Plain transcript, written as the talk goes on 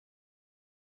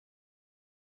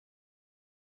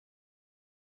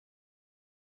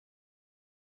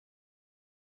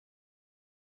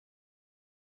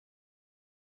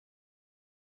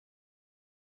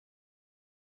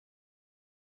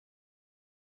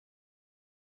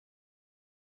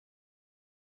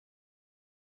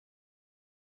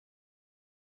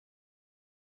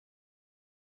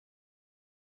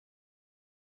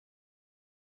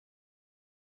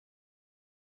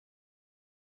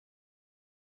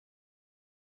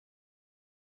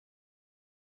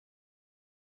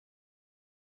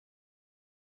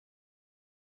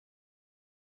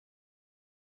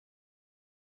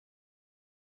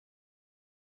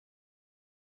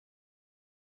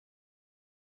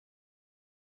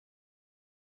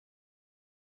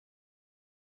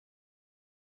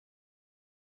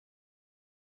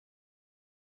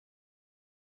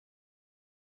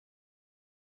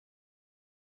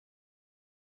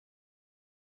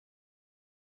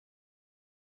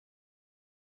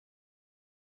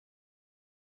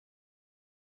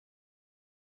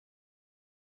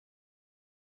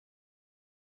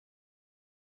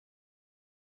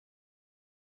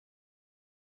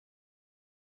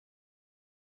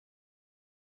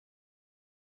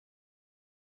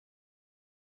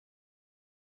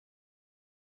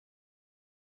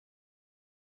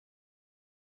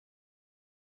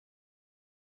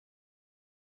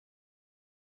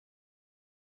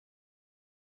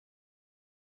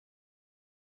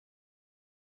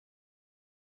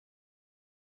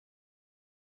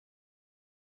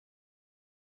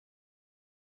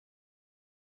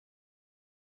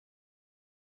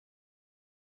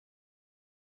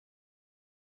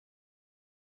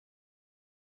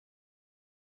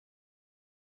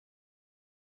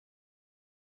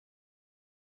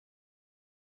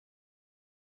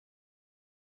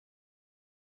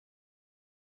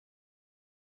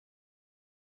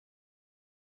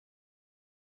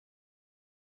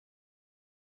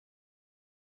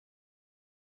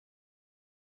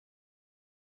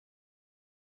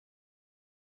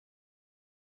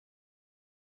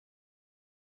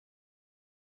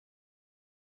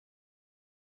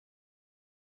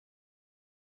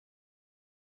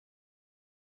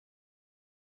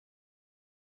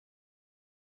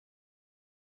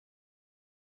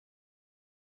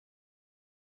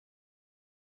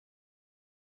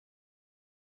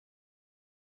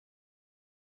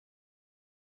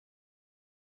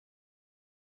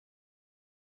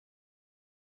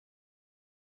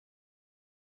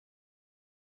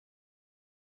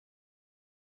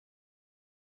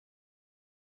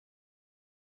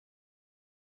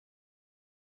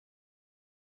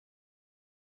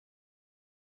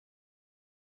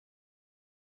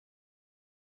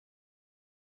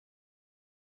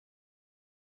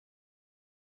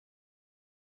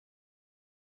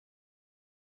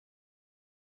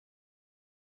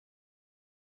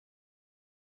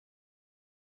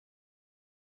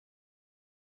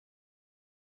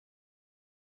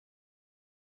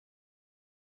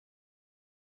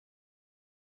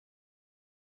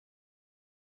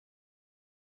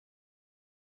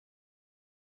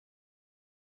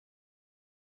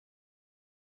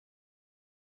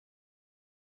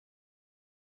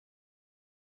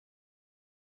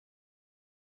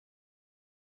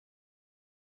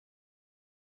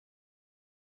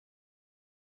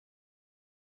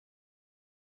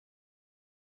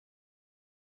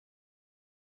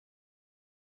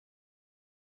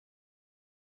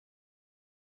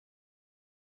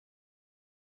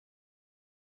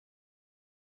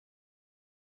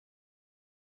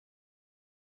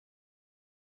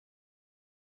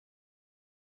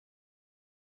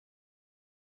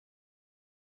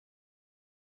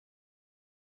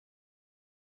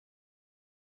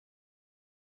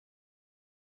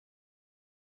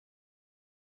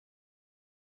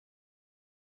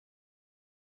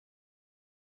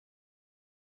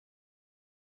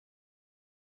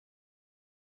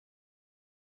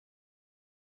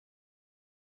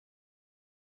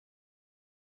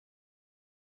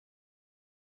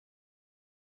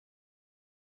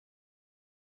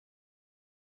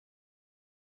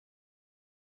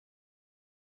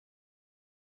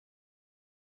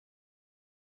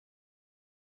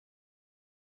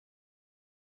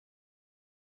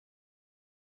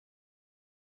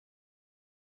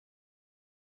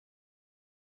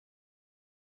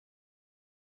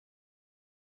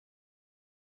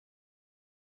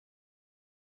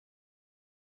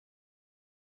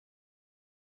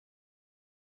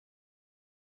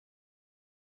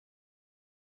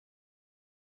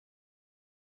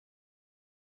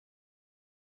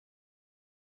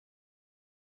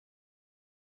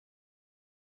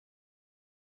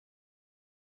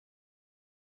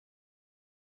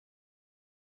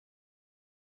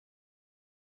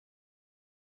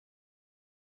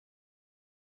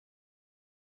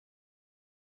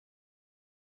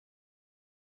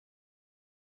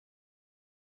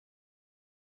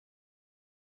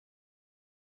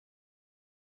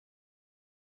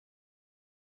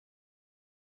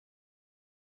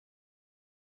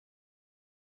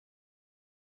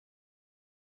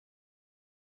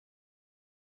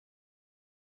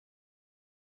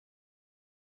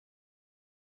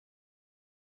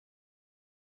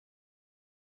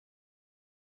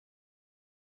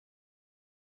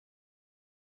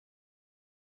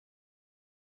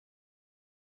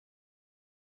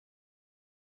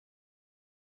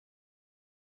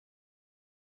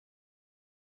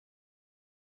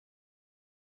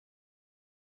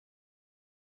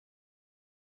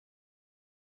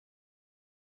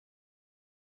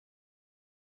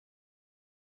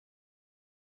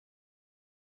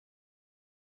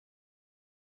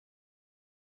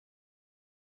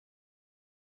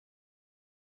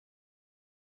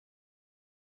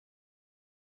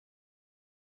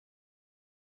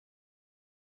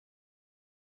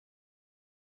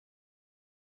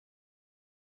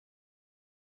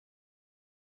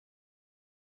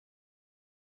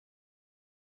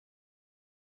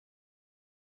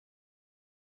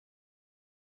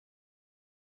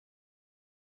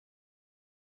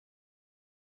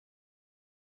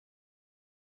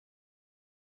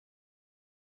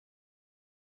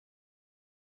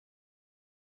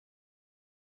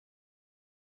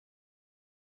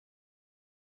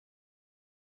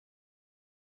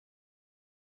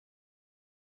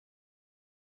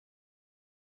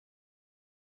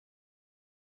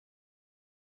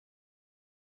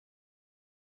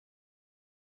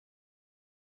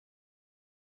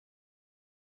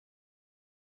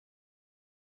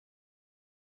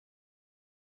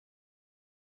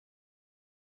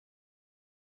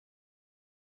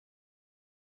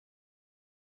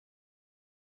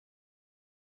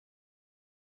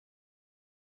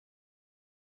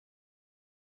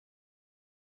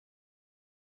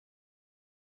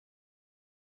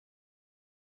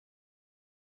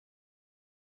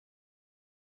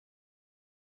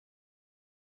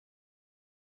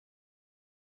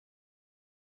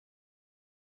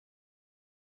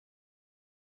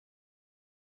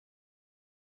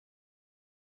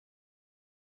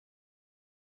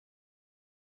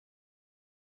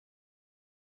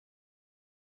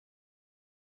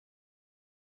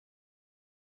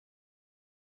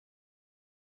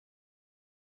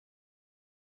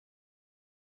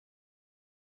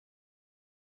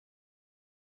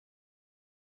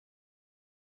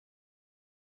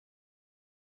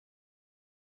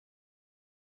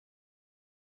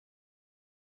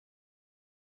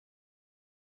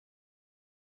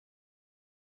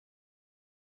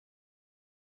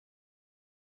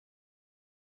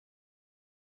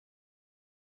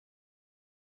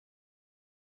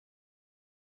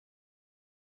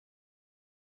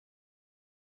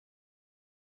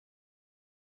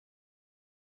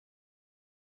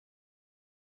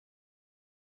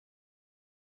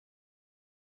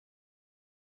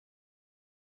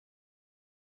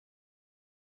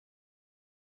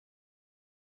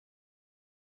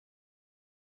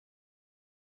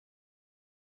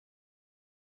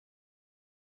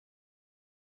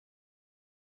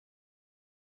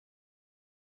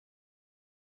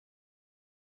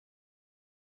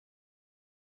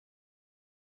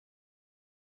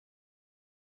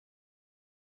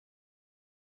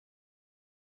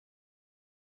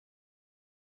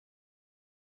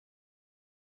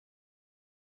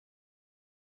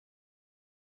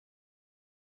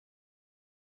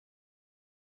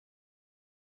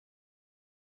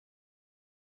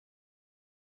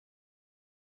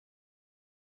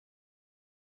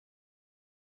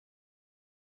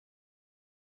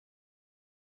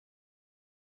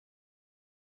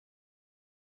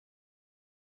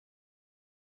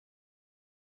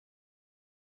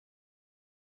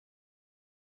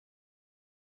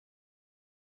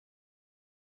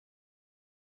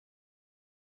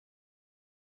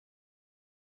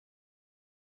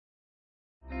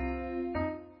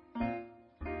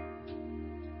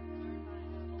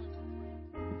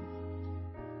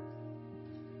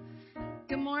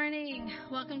Good morning.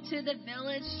 Welcome to the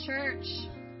Village Church.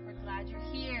 We're glad you're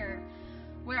here.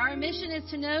 Where our mission is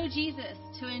to know Jesus,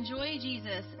 to enjoy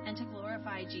Jesus, and to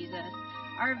glorify Jesus.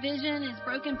 Our vision is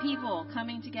broken people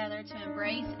coming together to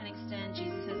embrace and extend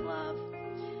Jesus' love.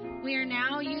 We are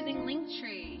now using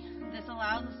Linktree. This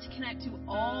allows us to connect to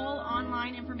all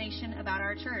online information about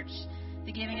our church,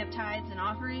 the giving of tithes and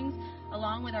offerings,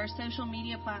 along with our social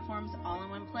media platforms all in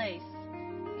one place.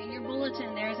 In your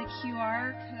bulletin, there is a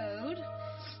QR code.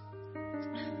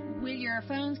 With your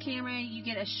phone's camera, you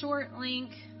get a short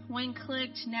link. When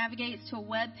clicked, navigates to a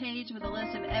web page with a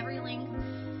list of every link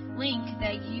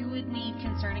that you would need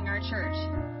concerning our church.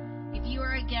 If you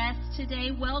are a guest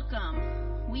today, welcome.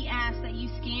 We ask that you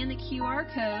scan the QR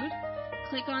code,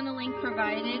 click on the link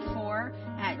provided for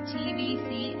at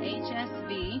TVCHSV,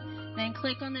 then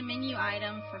click on the menu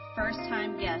item for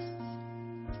first-time guests.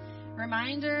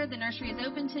 Reminder, the nursery is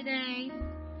open today.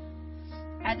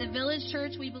 At the Village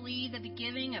Church, we believe that the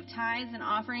giving of tithes and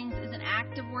offerings is an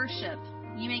act of worship.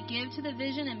 You may give to the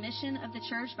vision and mission of the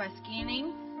church by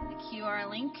scanning the QR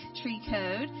Linktree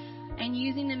code and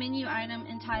using the menu item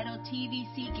entitled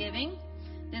TVC Giving.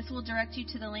 This will direct you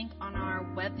to the link on our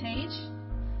webpage.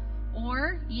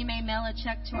 Or you may mail a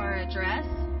check to our address,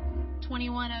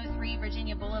 2103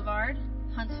 Virginia Boulevard,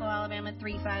 Huntsville, Alabama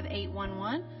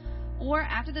 35811. Or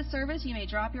after the service, you may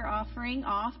drop your offering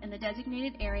off in the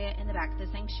designated area in the back of the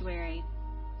sanctuary.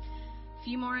 A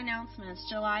few more announcements.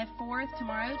 July 4th,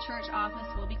 tomorrow, church office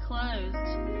will be closed.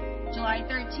 July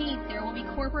 13th, there will be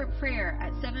corporate prayer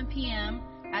at 7 p.m.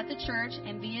 at the church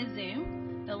and via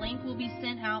Zoom. The link will be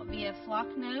sent out via flock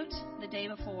note the day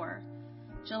before.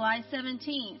 July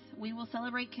 17th, we will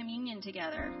celebrate communion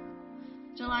together.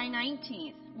 July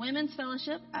 19th, Women's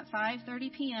Fellowship at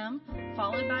 5:30 p.m.,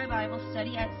 followed by Bible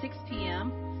study at 6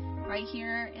 p.m., right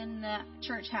here in the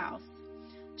church house.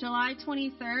 July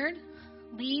 23rd,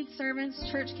 Lead Servants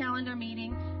Church Calendar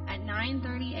meeting at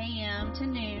 9:30 a.m. to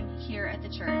noon here at the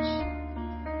church.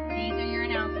 These are your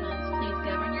announcements. Please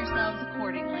govern yourselves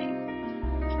accordingly.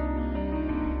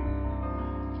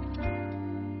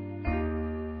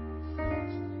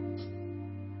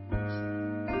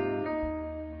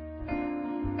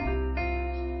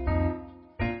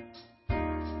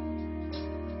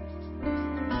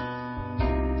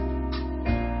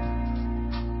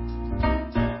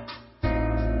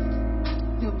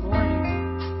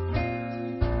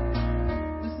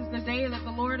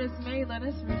 Let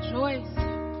us rejoice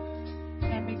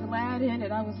and be glad in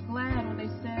it. I was glad when they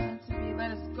said to me,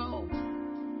 let us go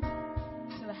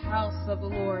to the house of the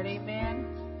Lord. Amen.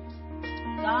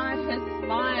 God has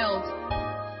smiled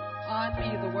on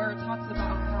me. The word talks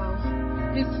about how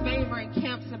his favor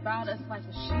encamps about us like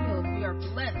a shield. We are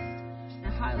blessed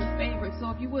and highly favored.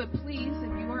 So if you would please,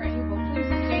 if you are able, please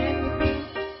stand with me.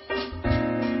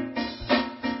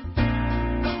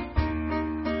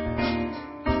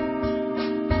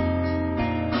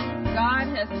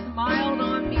 Smiled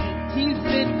on me. He's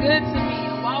been good to me.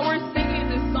 And while we're singing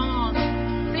this song,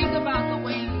 think about the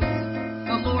ways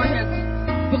the Lord has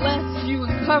blessed you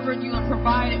and covered you and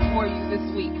provided for you this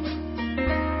week.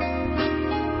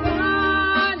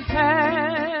 God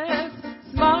has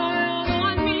smiled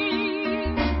on me.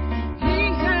 He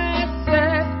has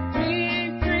set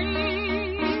me free.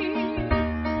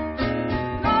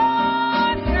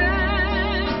 God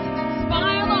has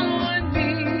smiled on me.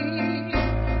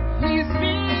 He's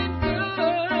been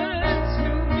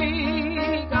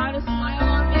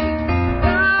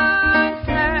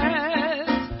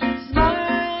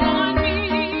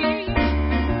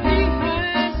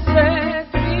set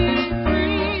me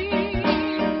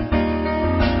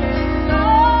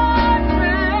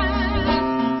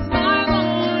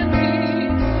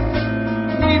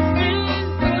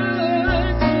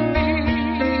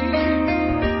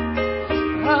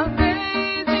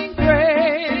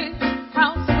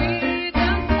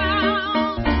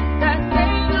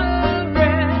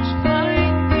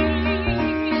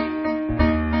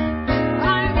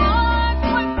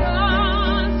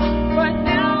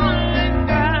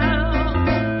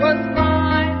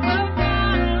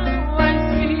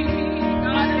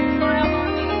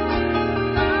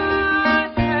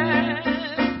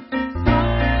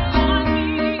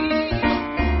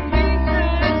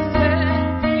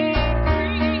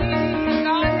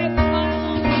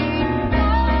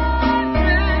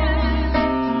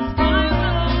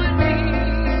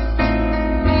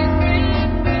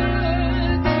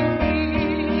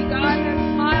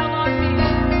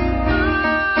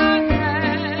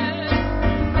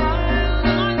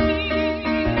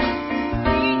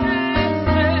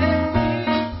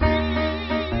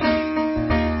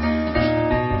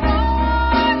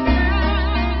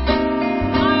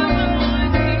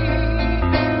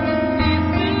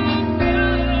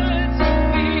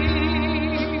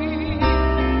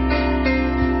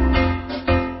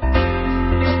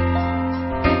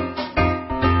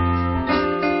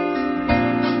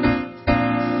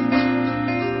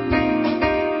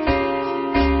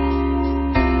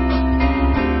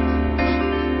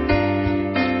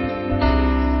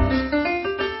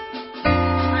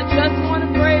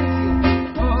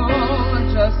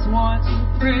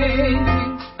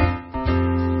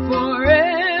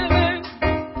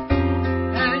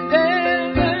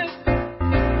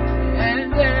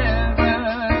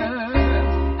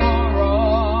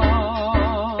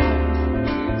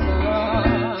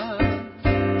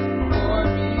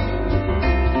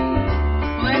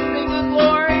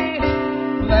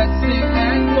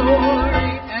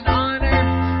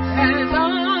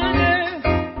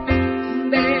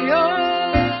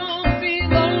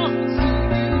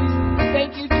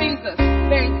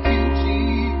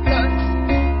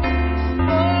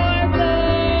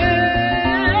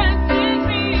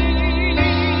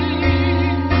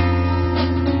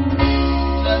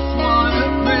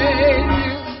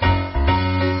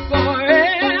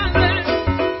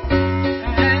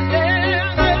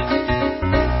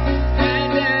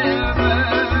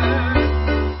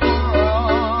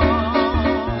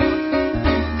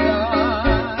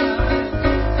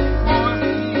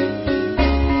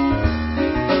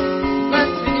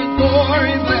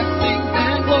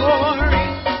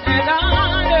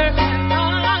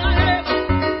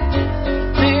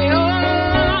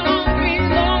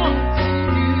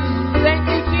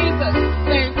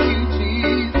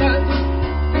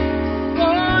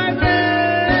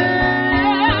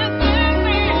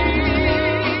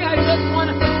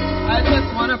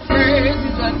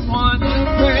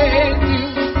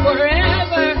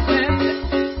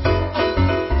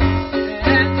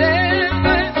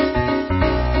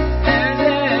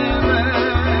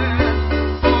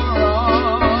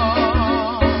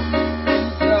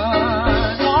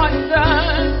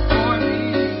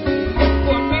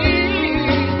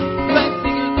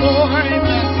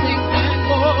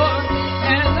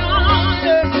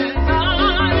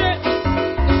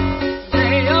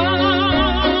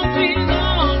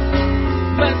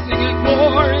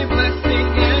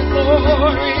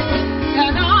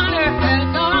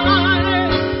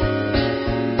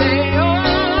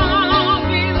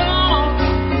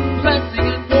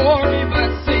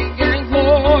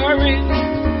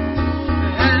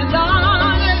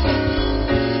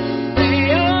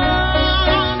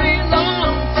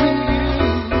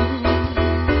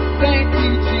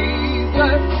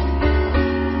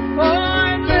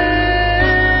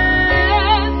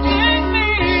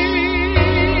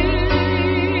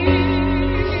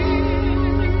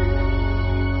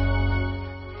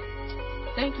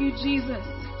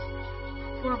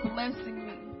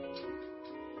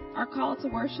Our call to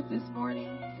worship this morning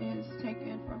is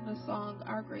taken from the song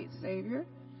Our Great Savior.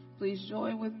 Please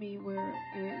join with me where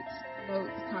it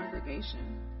notes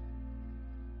congregation.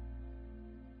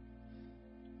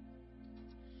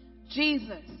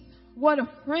 Jesus, what a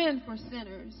friend for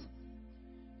sinners.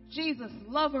 Jesus,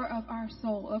 lover of our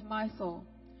soul, of my soul.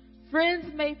 Friends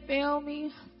may fail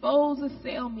me, foes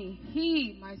assail me.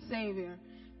 He, my Savior,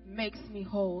 makes me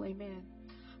whole. Amen.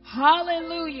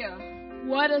 Hallelujah.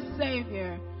 What a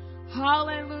Savior.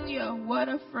 Hallelujah. What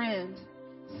a friend.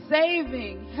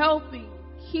 Saving, helping,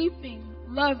 keeping,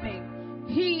 loving.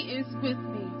 He is with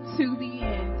me to the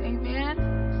end.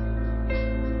 Amen.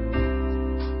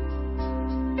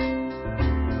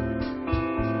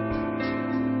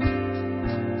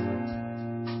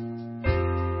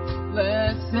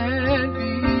 Blessed be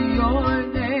your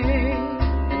name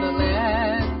in the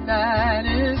land that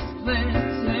is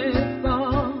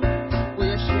plentiful,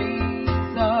 where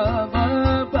streams of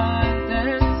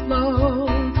abundance flow.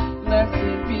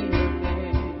 Blessed be your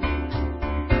name.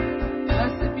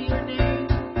 Blessed be your name.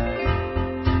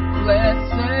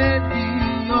 Blessed be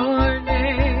your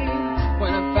name.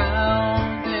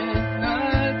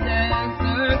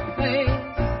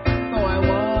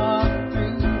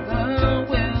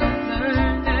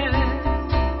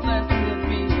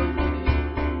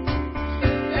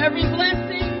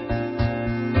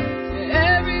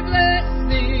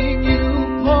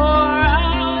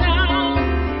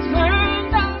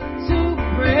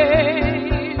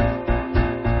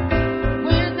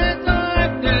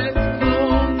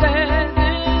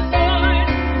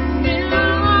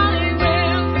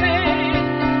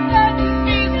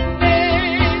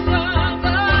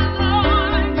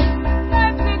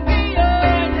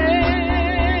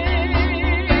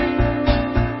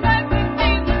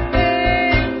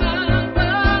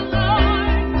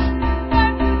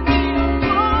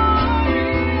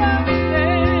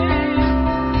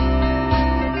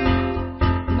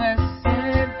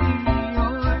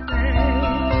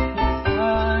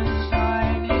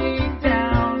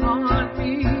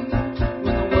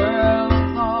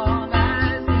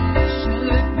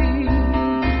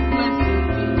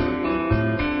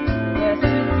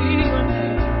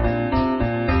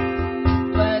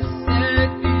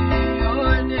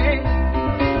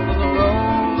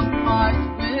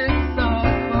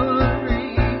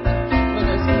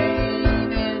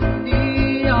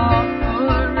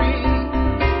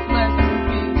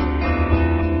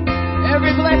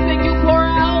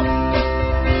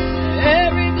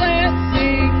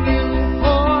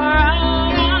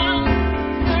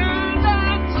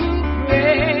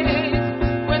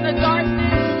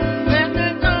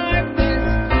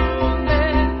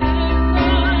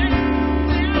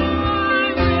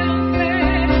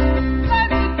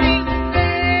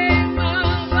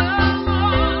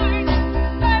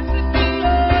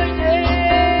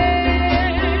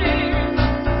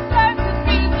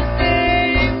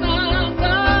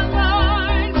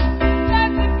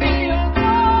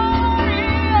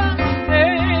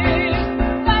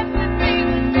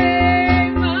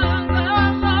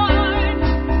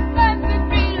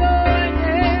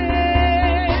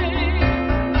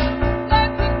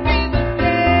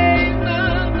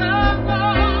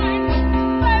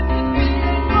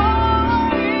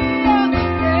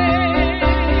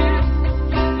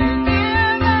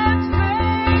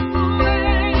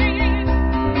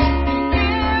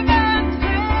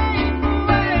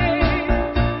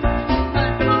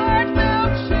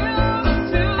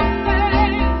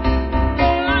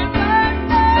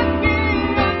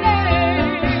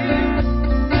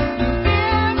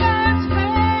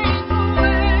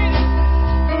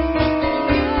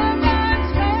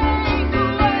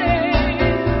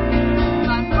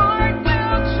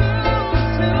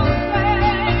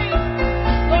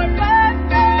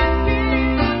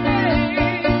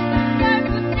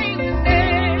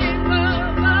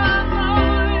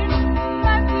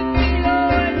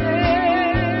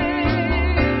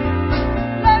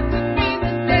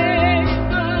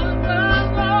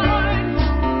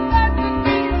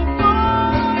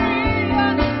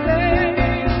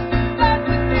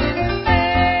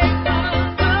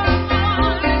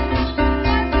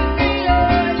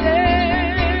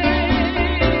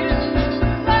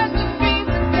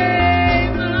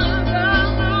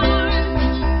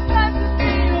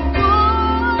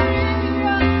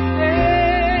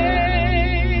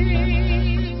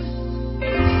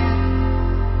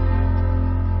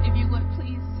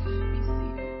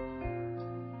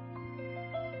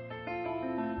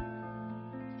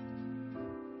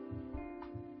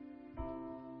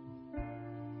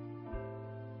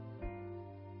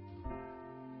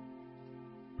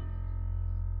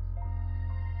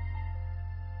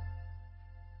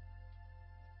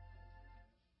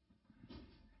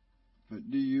 but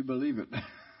do you believe it?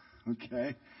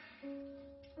 Okay?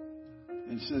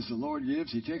 It says the Lord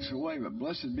gives, He takes away, but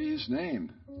blessed be His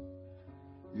name.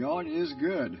 God is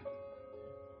good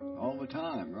all the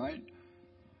time, right?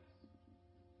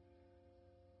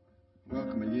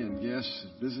 Welcome again, guests,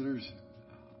 visitors,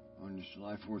 on this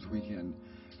July 4th weekend.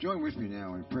 Join with me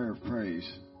now in prayer of praise.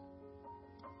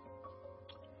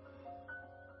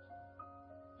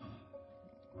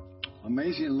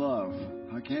 Amazing love.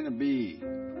 How can it be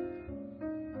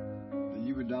that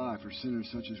you would die for sinners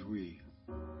such as we?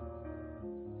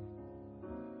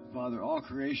 Father, all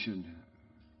creation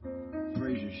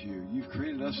praises you. You've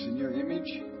created us in your image.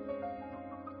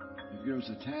 You've given us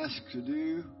a task to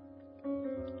do.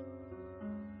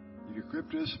 You've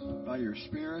equipped us by your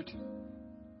Spirit.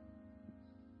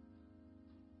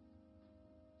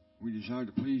 We desire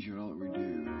to please you in all that we do.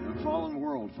 In a fallen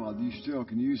world, Father, you still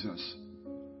can use us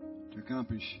to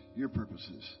accomplish your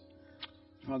purposes.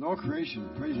 Father, all creation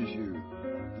praises you.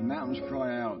 The mountains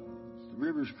cry out. The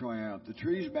rivers cry out. The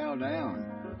trees bow down.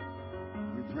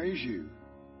 We praise you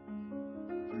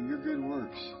for your good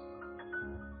works,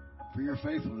 for your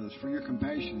faithfulness, for your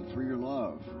compassion, for your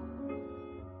love,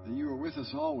 that you are with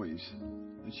us always,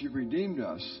 that you've redeemed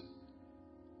us,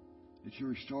 that you're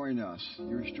restoring us.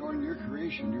 You're restoring your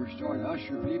creation. You're restoring us,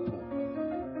 your people,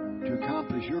 to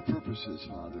accomplish your purposes,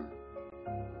 Father.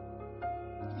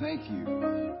 Thank you.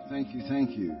 Thank you.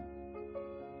 Thank you.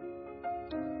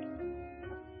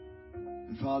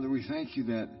 And Father, we thank you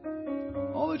that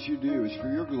all that you do is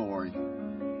for your glory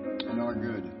and our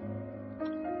good.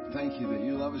 Thank you that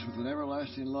you love us with an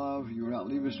everlasting love. You will not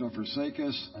leave us nor forsake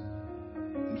us.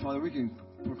 And Father, we can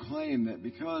proclaim that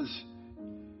because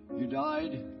you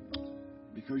died,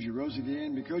 because you rose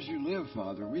again, because you live,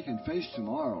 Father, we can face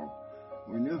tomorrow.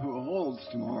 We know who holds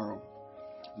tomorrow.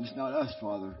 It's not us,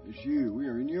 Father. It's you. We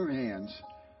are in your hands.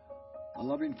 A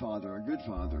loving Father, a good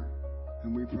Father,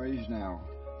 whom we praise now.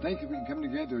 Thank you we can come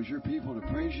together as your people to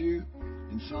praise you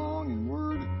in song and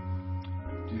word,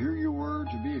 to hear your word,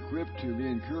 to be equipped, to be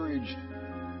encouraged,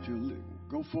 to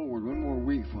go forward one more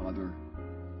week, Father,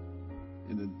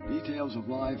 in the details of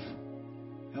life.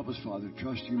 Help us, Father, to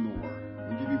trust you more.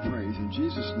 We give you praise. In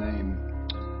Jesus' name,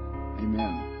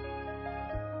 amen.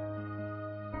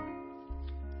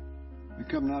 We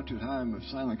come now to a time of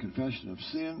silent confession of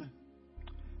sin.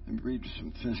 And read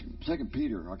some 2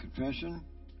 Peter, our confession.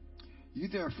 You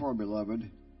therefore,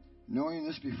 beloved, knowing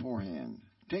this beforehand,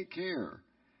 take care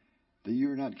that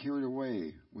you are not carried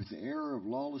away with the error of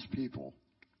lawless people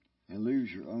and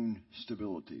lose your own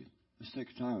stability. Let's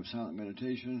take a time of silent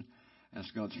meditation,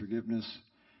 ask God's forgiveness,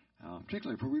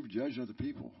 particularly where we've judged other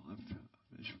people.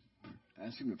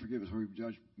 Ask Him to forgive us where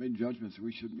we've made judgments that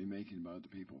we shouldn't be making about other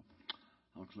people.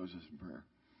 I'll close this in prayer.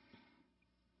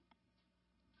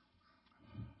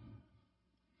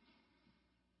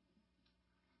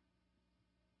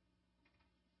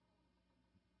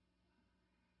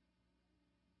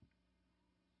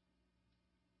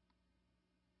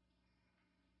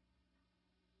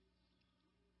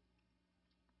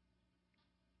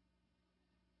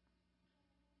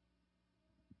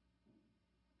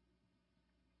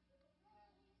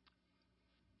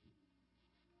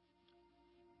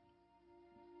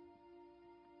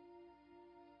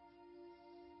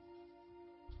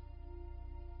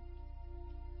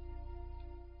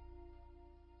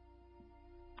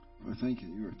 Lord, thank you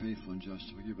that you are faithful and just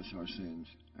to forgive us our sins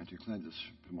and to cleanse us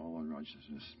from all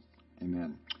unrighteousness.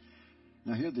 Amen.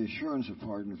 Now hear the assurance of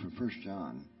pardon from 1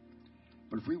 John.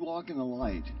 But if we walk in the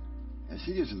light, as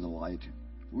He is in the light,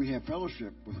 we have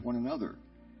fellowship with one another,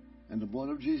 and the blood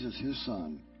of Jesus, His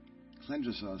Son,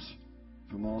 cleanses us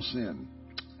from all sin.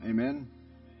 Amen.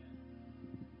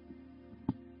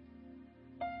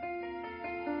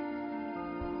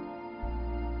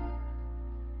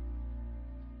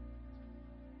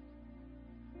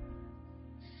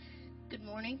 Good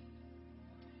morning.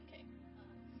 Okay.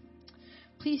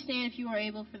 Please stand if you are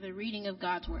able for the reading of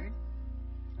God's Word.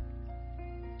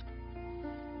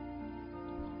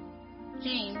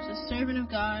 James, a servant of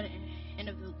God and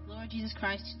of the Lord Jesus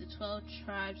Christ, to the 12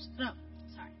 tribes. No,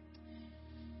 sorry.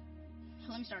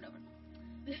 Let me start over.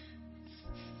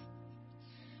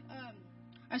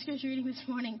 Our scripture reading this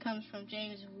morning comes from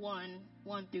James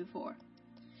 1:1-4.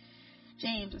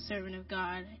 James, a servant of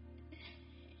God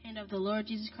and of the Lord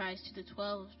Jesus Christ, to the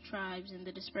 12 tribes in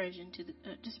the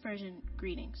dispersion,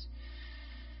 greetings.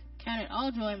 Count it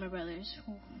all joy, my brothers,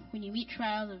 when you meet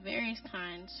trials of various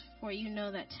kinds, for you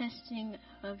know that testing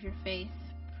of your faith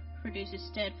produces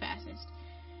steadfastness.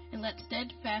 And let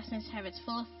steadfastness have its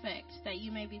full effect, that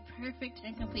you may be perfect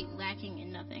and complete, lacking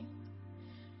in nothing.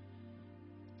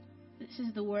 This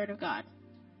is the word of God.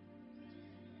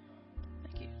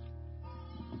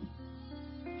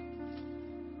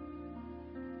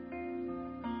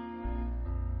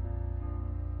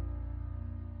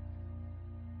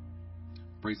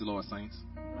 Praise the Lord, saints.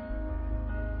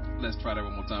 Let's try that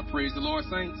one more time. Praise the Lord,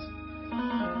 saints.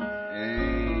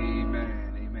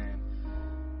 Amen. Amen.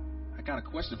 I got a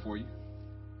question for you.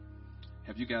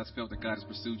 Have you guys felt that God has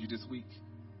pursued you this week?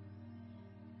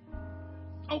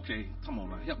 Okay, come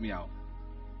on now. Help me out.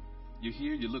 You're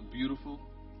here. You look beautiful.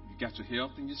 You got your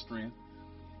health and your strength.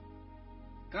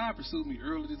 God pursued me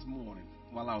early this morning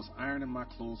while I was ironing my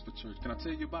clothes for church. Can I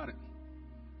tell you about it?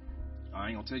 I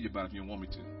ain't going to tell you about it if you don't want me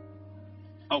to.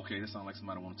 Okay, that sounds like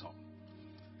somebody want to talk.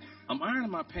 I'm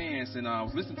ironing my pants, and I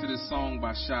was listening to this song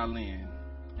by Shipman,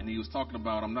 and he was talking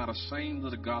about, I'm not ashamed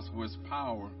of the gospel, its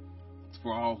power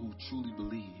for all who truly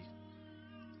believe.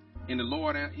 And the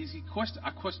Lord, I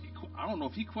don't know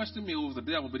if he questioned me or it was the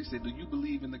devil, but he said, do you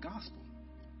believe in the gospel?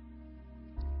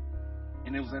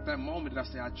 And it was at that moment that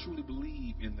I said, I truly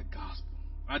believe in the gospel.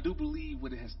 I do believe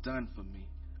what it has done for me.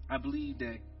 I believe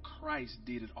that Christ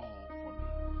did it all for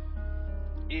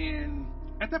me. And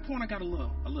at that point, I got a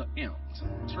little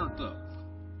amped, turned up.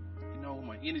 You know,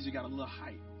 my energy got a little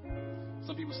hype.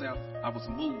 Some people say I was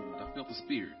moved. I felt the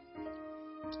Spirit.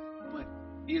 But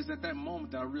it is at that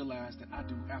moment that I realized that I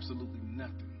do absolutely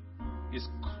nothing. It's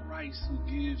Christ who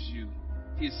gives you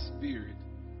His Spirit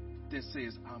that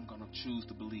says, I'm going to choose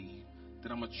to believe,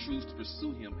 that I'm going to choose to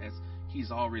pursue Him as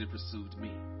He's already pursued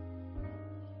me.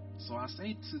 So I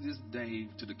say to this day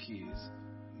to the kids,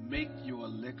 make your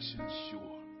election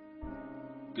sure.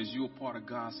 Because you're a part of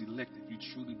God's elect, if you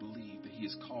truly believe that He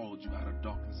has called you out of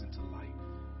darkness into light.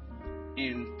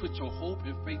 And put your hope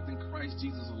and faith in Christ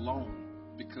Jesus alone,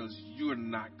 because you're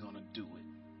not going to do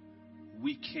it.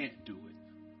 We can't do it.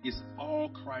 It's all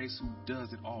Christ who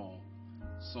does it all.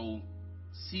 So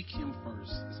seek Him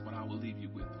first is what I will leave you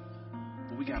with.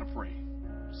 But we got to pray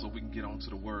so we can get on to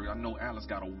the Word. I know Alice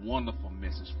got a wonderful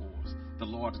message for us. The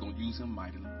Lord is going to use him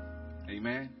mightily.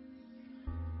 Amen.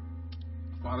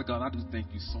 Father God, I do thank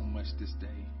you so much this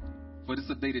day. For this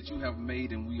is a day that you have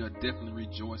made, and we are definitely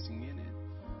rejoicing in it.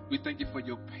 We thank you for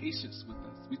your patience with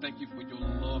us. We thank you for your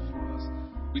love for us.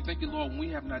 We thank you, Lord, when we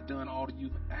have not done all that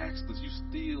you've asked us, you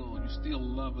still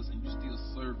love us and you still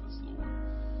serve us, Lord.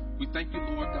 We thank you,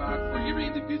 Lord God, for every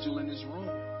individual in this room.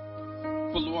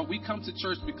 For, Lord, we come to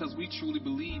church because we truly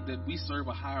believe that we serve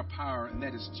a higher power, and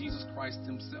that is Jesus Christ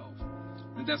himself.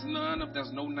 And there's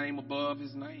no name above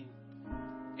his name.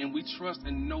 And we trust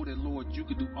and know that, Lord, you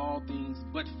could do all things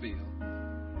but fail.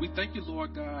 We thank you,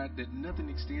 Lord God, that nothing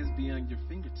extends beyond your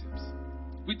fingertips.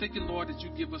 We thank you, Lord, that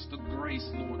you give us the grace,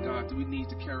 Lord God, that we need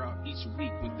to carry out each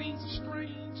week when things are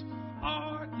strange,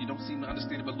 odd, you don't seem to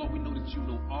understand it. But, Lord, we know that you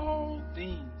know all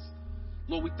things.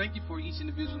 Lord, we thank you for each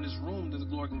individual in this room that the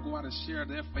Lord can go out and share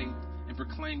their faith and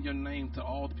proclaim your name to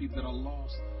all the people that are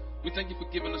lost. We thank you for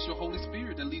giving us your Holy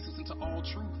Spirit that leads us into all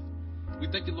truth. We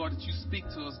thank you, Lord, that you speak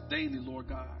to us daily, Lord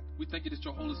God. We thank you that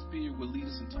your Holy Spirit will lead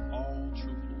us into all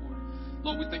truth, Lord.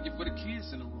 Lord, we thank you for the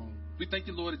kids in the room. We thank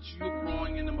you, Lord, that you're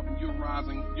growing in them up and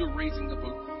you're raising up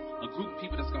a group of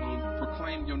people that's going to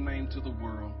proclaim your name to the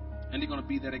world. And they're going to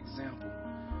be that example.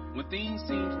 When things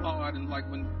seem hard and like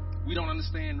when we don't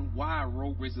understand why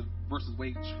Roe versus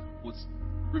Wade was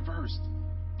reversed.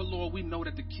 But, Lord, we know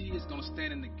that the kids going to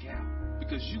stand in the gap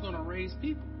because you're going to raise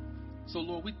people. So,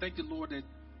 Lord, we thank you, Lord, that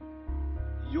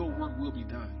your work will be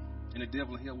done, and the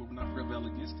devil in hell will not prevail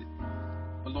against it.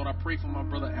 But, Lord, I pray for my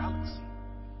brother Alex.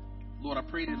 Lord, I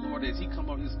pray that, Lord, as he come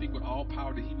up here and speak with all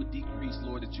power, that he would decrease,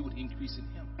 Lord, that you would increase in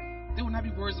him. There will not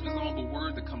be words of his own, but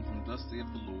words that come from thus saith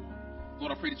the Lord.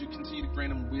 Lord, I pray that you continue to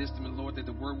grant him wisdom, and, Lord, that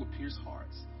the word will pierce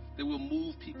hearts, that will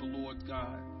move people, Lord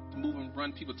God, to move and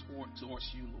run people towards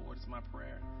you, Lord, is my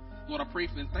prayer. Lord, I pray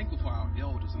for and thank you for our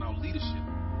elders and our leadership.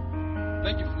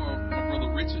 Thank you for my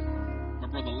brother Richard, my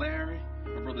brother Larry,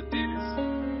 my brother Dennis,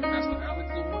 Pastor Alex,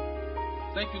 Lord.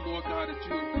 Thank you, Lord God, that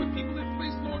you have put people in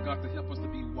place, Lord God, to help us to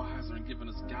be wiser and giving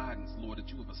us guidance, Lord, that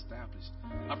you have established.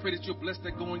 I pray that you'll bless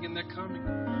their going and their coming.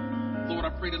 Lord,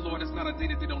 I pray that, Lord, it's not a day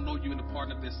that they don't know you in the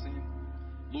pardon of their sin.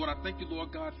 Lord, I thank you,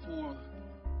 Lord God, for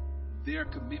their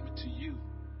commitment to you.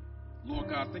 Lord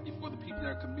God, thank you for the people that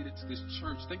are committed to this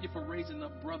church. Thank you for raising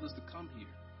up brothers to come here.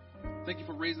 Thank you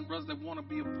for raising brothers that want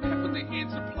to have put their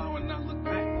hands to the plow and not look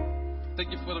back.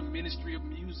 Thank you for the ministry of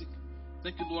music.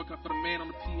 Thank you, Lord God, for the man on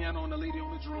the piano and the lady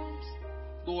on the drums.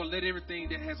 Lord, let everything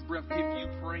that has breath give you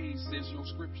praise, says your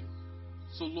scripture.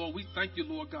 So, Lord, we thank you,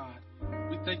 Lord God.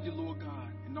 We thank you, Lord God.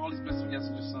 And all these blessings, yes,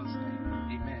 in your son's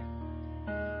name. Amen.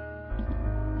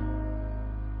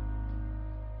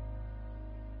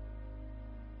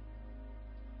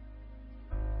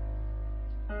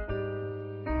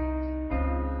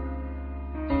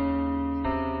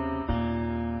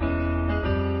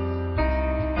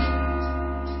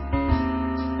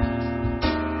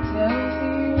 Tell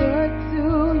me what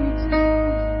to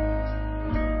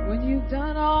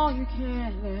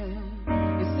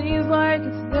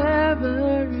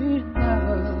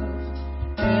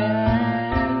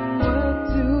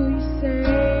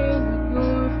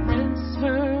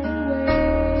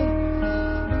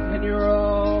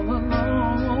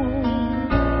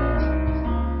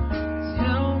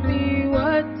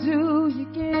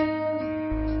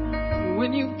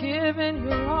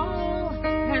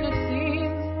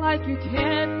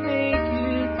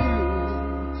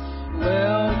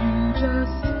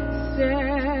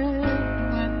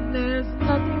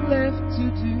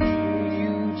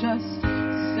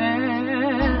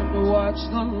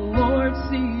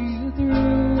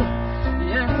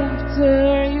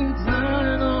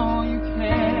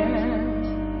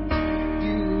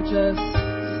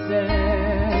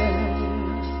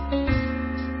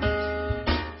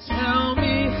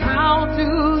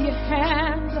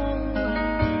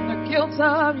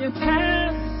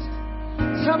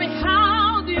Tell me,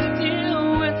 how do you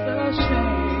deal with the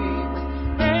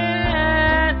shame?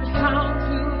 And how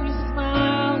do you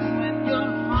smile when your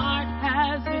heart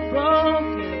has been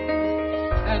broken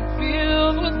and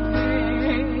filled with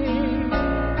pain?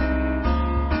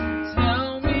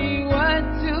 Tell me, what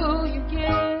do you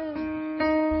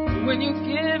give when you've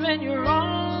given your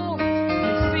all?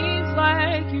 It seems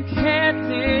like you can't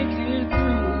make it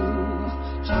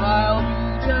through. Child, you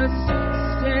just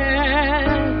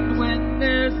stand when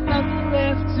there's nothing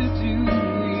left to do.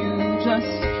 You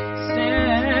just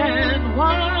stand,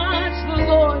 watch the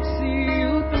Lord see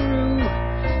you through.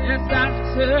 Yes,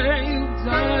 after you've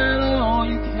done all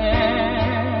you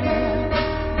can,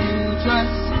 you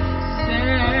just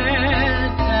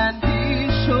stand and be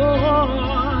sure.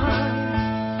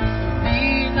 Be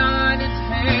not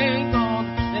entangled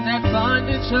in that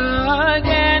bondage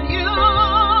again. You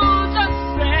just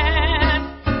stand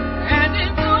and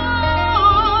endure.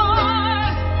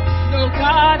 No,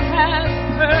 God has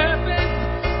purpose.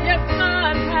 Yes,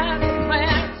 God has a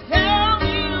plan. Tell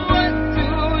me, what do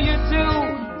you do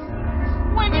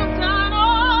when you've done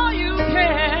all you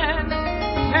can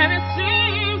and it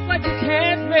seems like you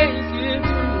can't make it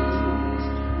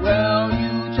through? Well,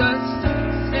 you just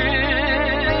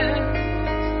stand.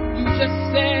 You just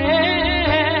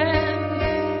stand.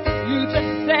 You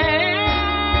just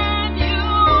stand. You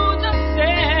just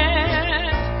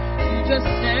stand. You just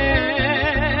stand.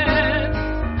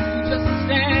 You just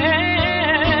stand.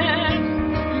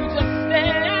 You just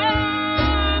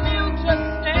stand. You just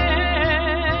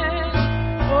stand.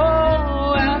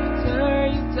 Oh, after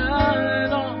you've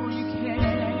done all you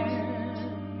can.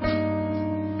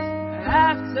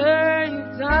 After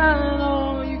you've done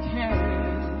all you can.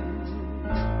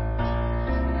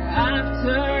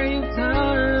 After you've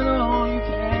done all you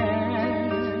can.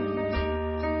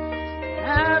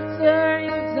 After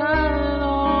you've done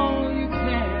all you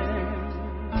can.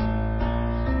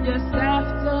 Yes,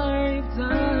 after you've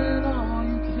done all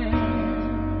you can.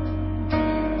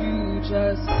 You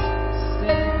just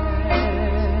stand.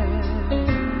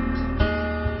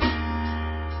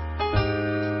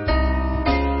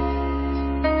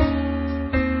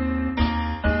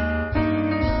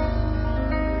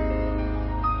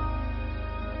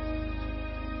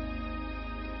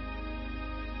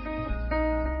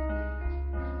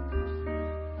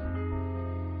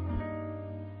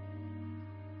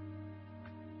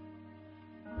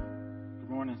 Good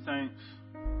morning, saints.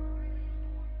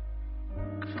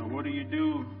 So what do you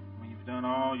do when you've done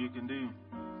all you can do?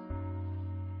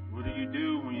 What do you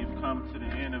do when you've come to the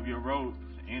end of your rope,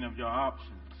 the end of your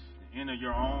options, the end of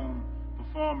your own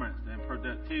performance and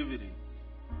productivity?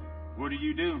 What do?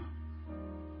 You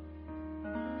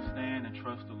stand and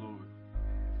trust the Lord.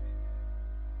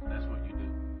 That's what you do.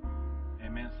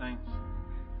 Amen, saints.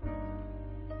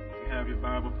 If you have your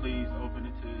Bible, please open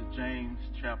it to James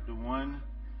chapter 1.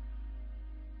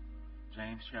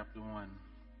 James chapter 1.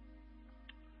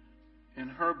 In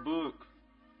her book,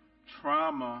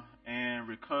 Trauma and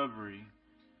Recovery,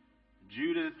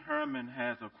 Judith Herman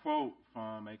has a quote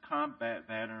from a combat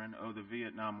veteran of the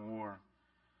Vietnam War.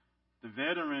 The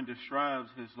veteran describes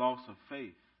his loss of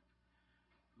faith.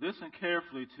 Listen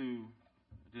carefully to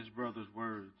this brother's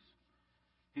words.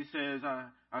 He says,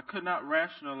 I could not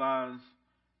rationalize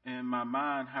in my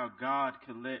mind how God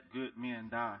could let good men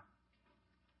die.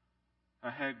 I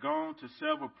had gone to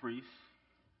several priests,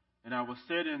 and I was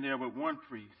sitting there with one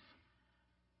priest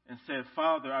and said,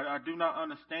 Father, I do not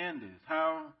understand this.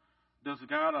 How does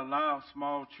God allow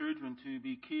small children to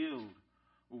be killed?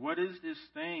 What is this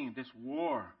thing, this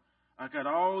war? I got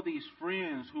all these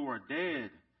friends who are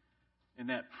dead. And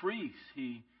that priest,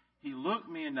 he looked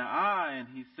me in the eye and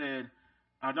he said,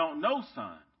 I don't know,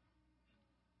 son.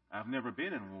 I've never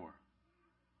been in war.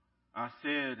 I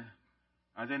said,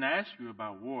 I didn't ask you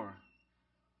about war.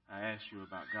 I asked you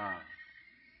about God.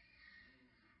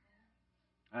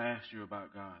 I asked you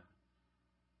about God.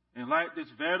 And like this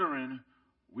veteran,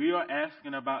 we are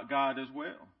asking about God as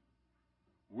well.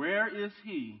 Where is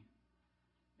He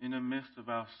in the midst of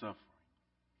our suffering?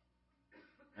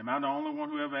 Am I the only one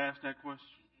who ever asked that question?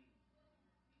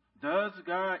 Does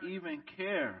God even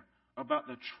care about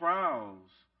the trials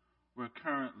we're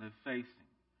currently facing?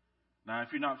 Now,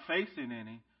 if you're not facing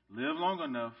any, live long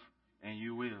enough and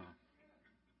you will.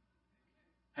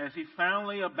 Has He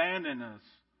finally abandoned us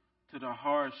to the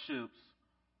hardships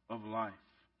of life?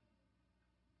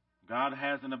 God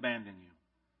hasn't abandoned you.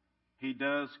 He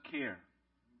does care.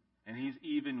 And He's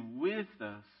even with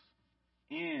us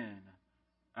in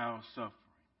our suffering.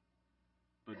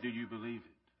 But do you believe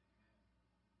it?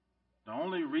 The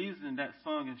only reason that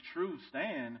song is true,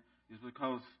 stand, is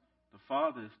because the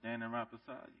Father is standing right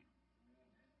beside you.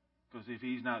 Because if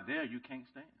he's not there, you can't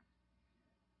stand.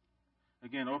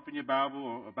 Again, open your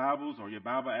Bibles or your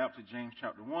Bible app to James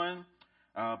chapter 1.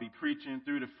 I'll be preaching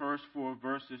through the first 4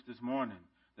 verses this morning.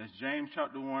 That's James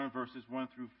chapter 1, verses 1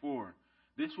 through 4.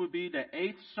 This will be the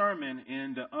 8th sermon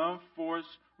in the Unforced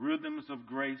Rhythms of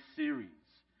Grace series.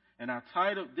 And I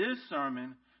titled this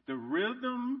sermon, The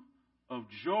Rhythm of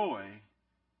Joy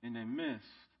in the Midst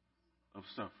of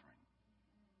Suffering.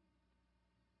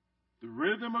 The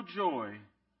rhythm of joy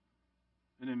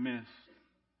in the midst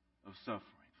of suffering.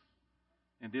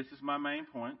 And this is my main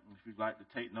point. If you'd like to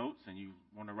take notes and you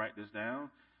want to write this down,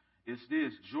 it's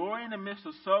this: joy in the midst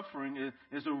of suffering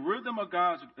is a rhythm of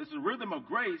it's a rhythm of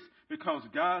grace because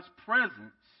God's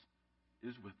presence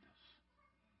is with us.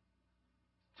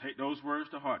 Take those words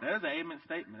to heart. That is an amen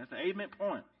statement. That's an amen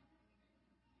point.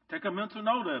 Take a mental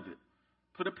note of it.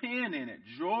 Put a pen in it.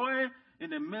 Joy in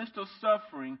the midst of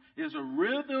suffering is a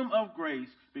rhythm of grace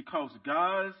because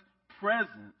God's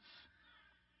presence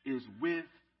is with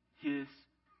his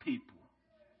people.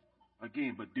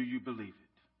 Again, but do you believe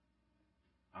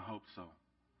it? I hope so.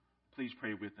 Please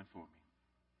pray with and for me.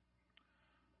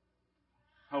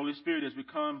 Holy Spirit, as we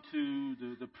come to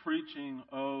the preaching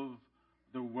of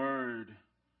the word,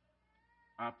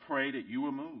 I pray that you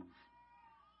will move.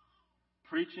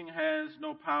 Preaching has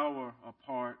no power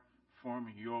apart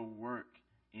from your work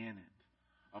in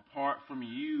it. Apart from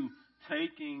you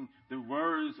taking the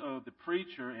words of the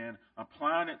preacher and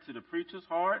applying it to the preacher's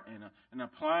heart and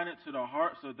applying it to the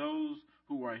hearts of those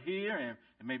who are here and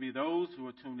maybe those who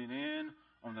are tuning in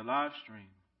on the live stream.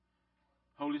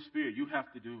 Holy Spirit, you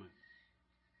have to do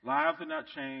it. Lives are not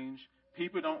changed.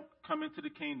 People don't come into the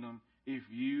kingdom if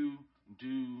you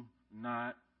do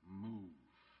not move.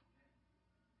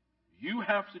 You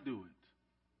have to do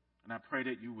it. And I pray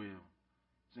that you will.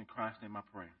 It's in Christ's name I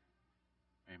pray.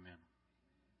 Amen.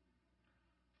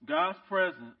 God's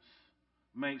presence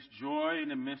makes joy in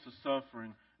the midst of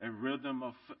suffering a rhythm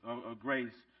of grace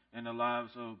in the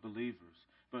lives of believers.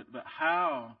 But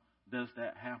how does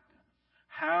that happen?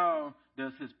 How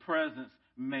does his presence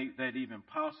make that even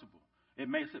possible? It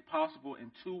makes it possible in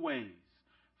 2 ways.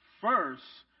 First,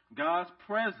 God's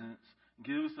presence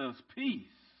gives us peace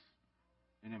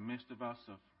in the midst of our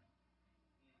suffering.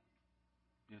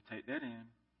 You take that in.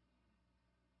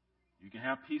 You can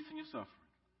have peace in your suffering.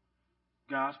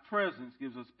 God's presence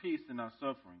gives us peace in our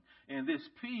suffering. And this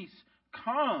peace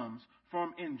comes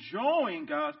from enjoying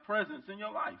God's presence in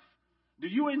your life. Do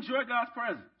you enjoy God's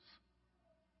presence?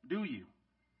 Do you?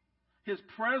 His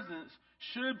presence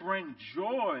should bring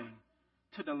joy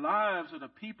to the lives of the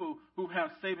people who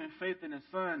have saving faith in his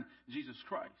Son, Jesus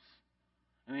Christ.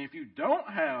 And if you don't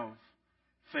have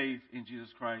faith in Jesus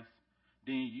Christ,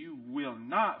 then you will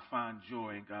not find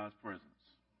joy in God's presence.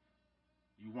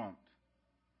 You won't.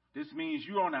 This means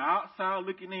you're on the outside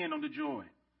looking in on the joy.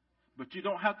 But you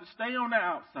don't have to stay on the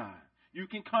outside. You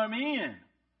can come in.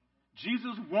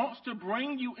 Jesus wants to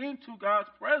bring you into God's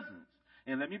presence.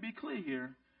 And let me be clear here.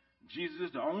 Jesus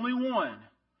is the only one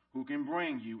who can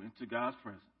bring you into God's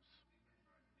presence.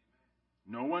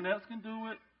 No one else can do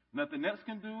it. Nothing else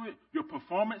can do it. Your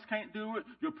performance can't do it.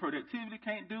 Your productivity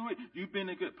can't do it. You being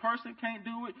a good person can't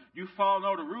do it. You following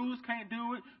all the rules can't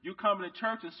do it. You coming to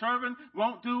church and serving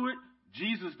won't do it.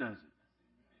 Jesus does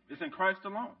it. It's in Christ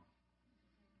alone.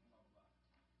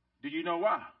 Do you know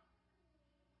why?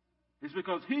 It's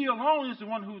because he alone is the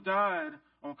one who died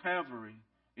on Calvary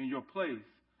in your place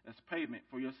as payment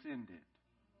for your sin debt.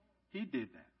 He did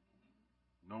that.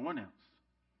 No one else.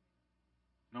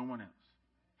 No one else.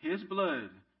 His blood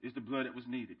is the blood that was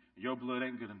needed. Your blood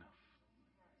ain't good enough.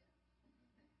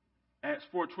 Acts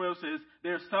 4:12 says,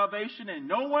 there's salvation in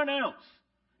no one else.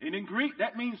 And in Greek,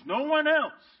 that means no one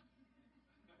else.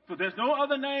 For there's no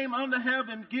other name under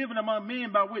heaven given among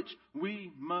men by which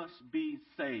we must be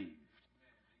saved.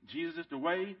 Jesus is the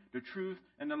way, the truth,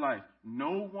 and the life.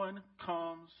 No one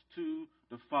comes to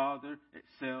the Father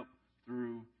except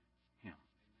through him.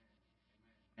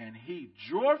 And he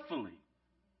joyfully,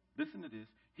 listen to this,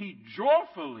 he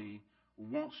joyfully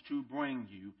wants to bring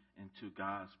you into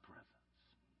God's presence.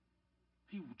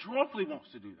 He joyfully wants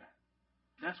to do that.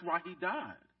 That's why he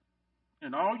died.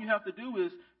 And all you have to do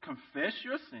is confess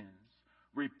your sins,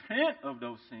 repent of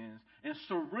those sins, and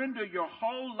surrender your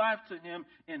whole life to him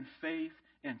in faith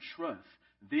and trust.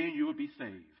 Then you will be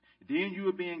saved. Then you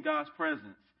will be in God's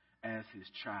presence as his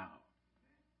child,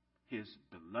 his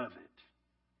beloved.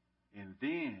 And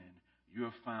then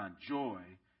you'll find joy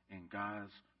in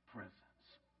God's presence.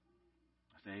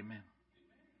 I say amen.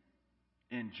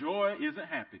 And joy isn't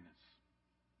happiness.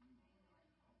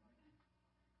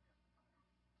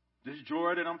 This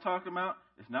joy that I'm talking about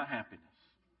is not happiness.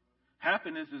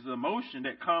 Happiness is an emotion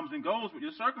that comes and goes with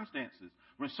your circumstances.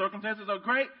 When circumstances are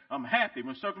great, I'm happy.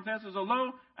 When circumstances are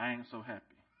low, I ain't so happy.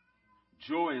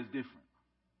 Joy is different.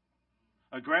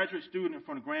 A graduate student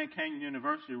from the Grand Canyon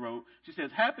University wrote, she says,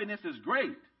 happiness is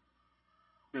great,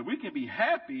 but we can be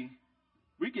happy.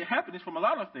 We get happiness from a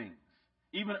lot of things,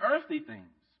 even earthly things.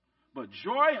 But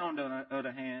joy, on the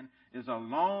other hand, is a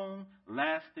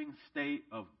long-lasting state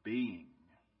of being.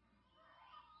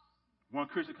 One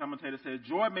Christian commentator said,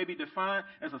 joy may be defined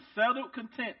as a settled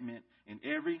contentment in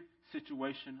every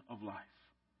situation of life.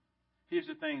 Here's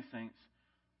the thing, saints.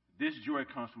 This joy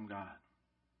comes from God.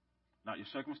 Not your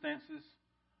circumstances,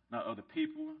 not other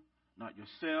people, not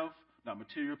yourself, not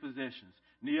material possessions.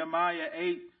 Nehemiah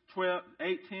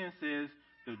 8:10 says,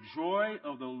 the joy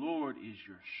of the Lord is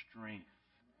your strength.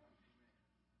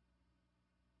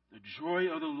 The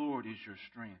joy of the Lord is your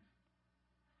strength.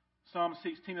 Psalm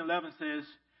 16:11 says,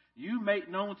 you make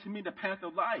known to me the path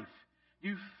of life.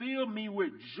 You fill me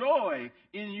with joy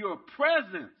in your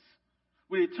presence,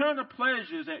 with eternal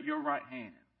pleasures at your right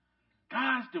hand.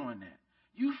 God's doing that.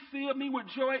 You fill me with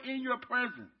joy in your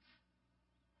presence.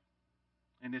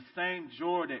 And this same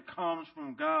joy that comes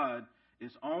from God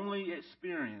is only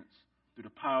experienced through the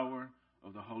power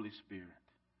of the Holy Spirit.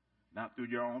 Not through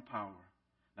your own power,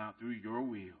 not through your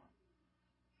will.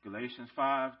 Galatians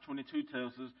 5:22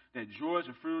 tells us that joy is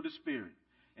a fruit of the Spirit.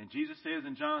 And Jesus says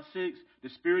in John 6, the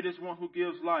Spirit is one who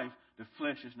gives life. The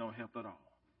flesh is no help at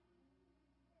all.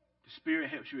 The Spirit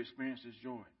helps you experience this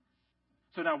joy.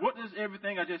 So now what does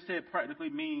everything I just said practically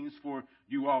means for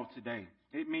you all today?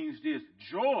 It means this.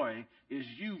 Joy is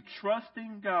you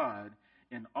trusting God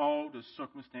in all the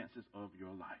circumstances of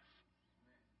your life.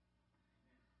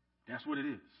 That's what it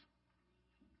is.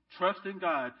 Trusting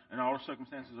God in all the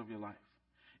circumstances of your life.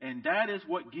 And that is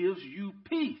what gives you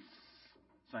peace,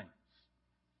 saints.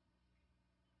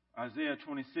 Isaiah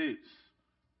 26,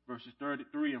 verses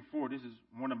 33 and 4. This is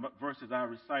one of the verses I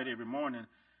recite every morning.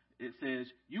 It says,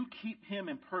 you keep him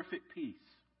in perfect peace,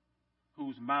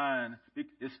 whose mind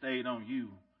is stayed on you,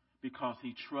 because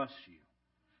he trusts you.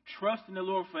 Trust in the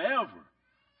Lord forever,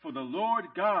 for the Lord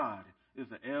God is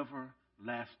an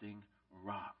everlasting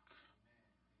rock.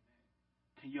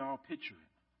 Can you all picture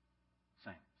it,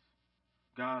 saints?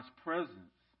 God's presence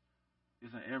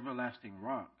is an everlasting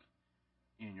rock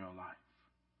in your life.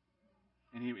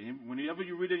 And whenever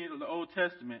you read it in the Old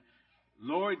Testament,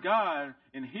 Lord God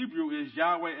in Hebrew is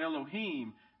Yahweh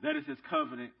Elohim. That is his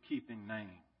covenant-keeping name.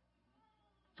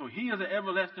 So he is an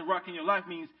everlasting rock in your life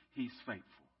means he's faithful.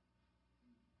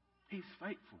 He's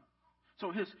faithful.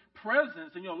 So his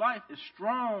presence in your life is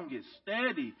strong, it's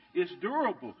steady, it's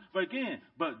durable. But again,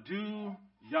 do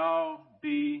y'all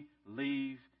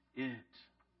believe it?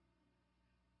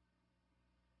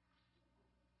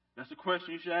 That's a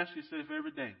question you should ask yourself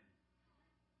every day.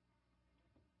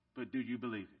 But do you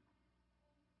believe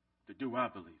it? Do I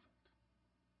believe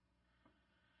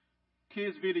it?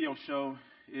 Kids Video Show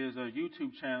is a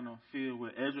YouTube channel filled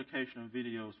with educational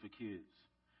videos for kids.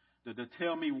 The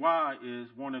Tell Me Why is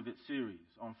one of its series.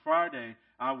 On Friday,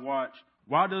 I watched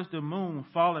Why Does the Moon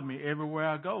Follow Me Everywhere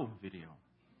I Go video.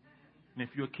 And if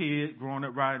you're a kid growing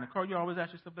up riding a car, you always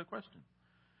ask yourself that question.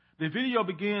 The video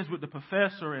begins with the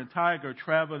professor and Tiger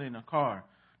traveling in a car.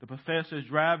 The professor is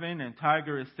driving and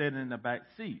Tiger is sitting in the back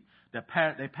seat. They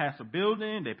pass a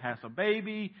building, they pass a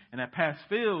baby, and they pass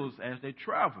fields as they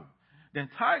travel. Then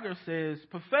Tiger says,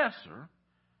 Professor,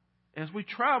 as we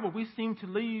travel, we seem to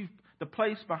leave the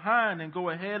place behind and go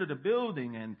ahead of the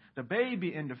building and the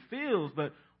baby and the fields,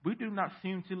 but we do not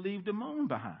seem to leave the moon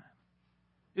behind.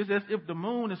 It's as if the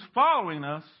moon is following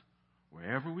us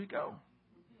wherever we go.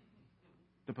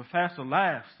 The professor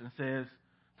laughs and says,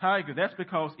 Tiger, that's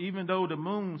because even though the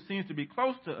moon seems to be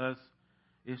close to us,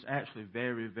 it's actually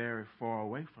very, very far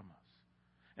away from us.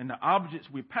 And the objects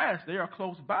we pass, they are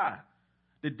close by.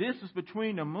 The distance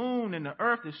between the moon and the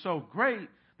earth is so great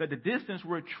that the distance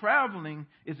we're traveling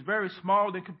is very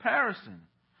small in comparison.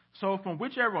 So from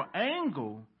whichever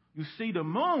angle you see the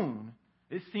moon,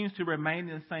 it seems to remain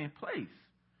in the same place.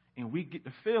 And we get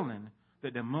the feeling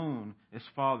that the moon is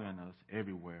following us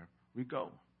everywhere we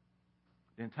go.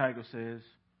 Then Tiger says,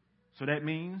 so that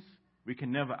means we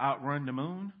can never outrun the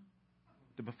moon?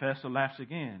 The professor laughs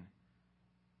again.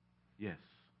 Yes.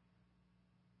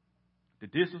 The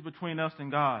distance between us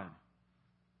and God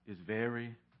is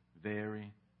very,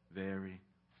 very, very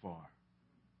far.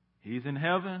 He's in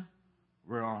heaven,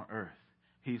 we're on earth.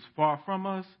 He's far from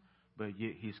us, but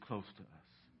yet he's close to us.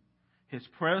 His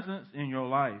presence in your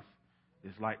life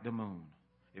is like the moon.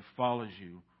 It follows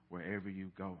you wherever you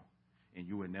go, and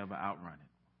you will never outrun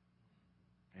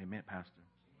it. Amen, Pastor.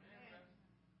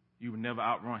 you will never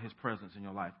outrun his presence in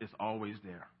your life. It's always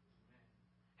there.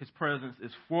 His presence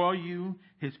is for you.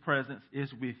 His presence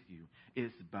is with you.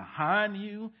 It's behind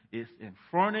you. It's in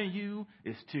front of you.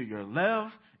 It's to your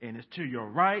left, and it's to your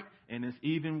right, and it's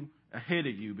even ahead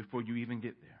of you before you even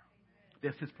get there.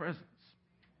 That's his presence.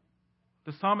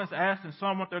 The psalmist asked in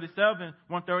Psalm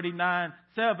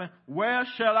 139:7, where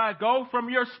shall I go from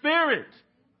your spirit?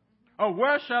 Or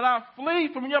where shall I flee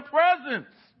from your presence?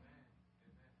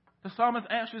 The psalmist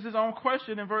answers his own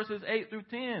question in verses 8 through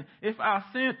 10. If I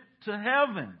ascend to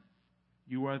heaven,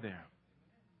 you are there.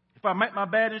 If I make my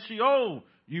bed in Sheol,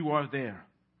 you are there.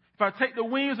 If I take the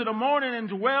wings of the morning and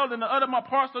dwell in the uttermost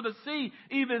parts of the sea,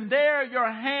 even there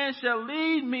your hand shall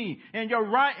lead me, and your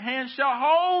right hand shall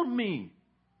hold me.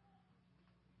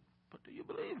 But do you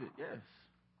believe it? Yes.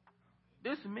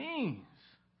 This means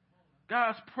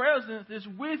God's presence is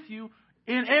with you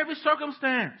in every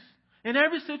circumstance, in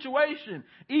every situation,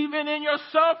 even in your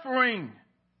suffering.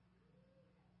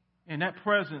 And that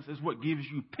presence is what gives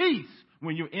you peace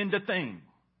when you're in the thing.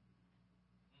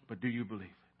 But do you believe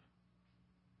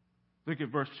it? Look at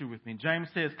verse 2 with me. James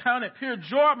says, count it pure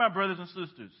joy, my brothers and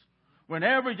sisters,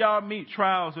 whenever y'all meet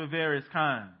trials of various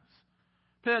kinds.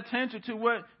 Pay attention to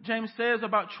what James says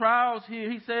about trials here.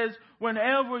 He says,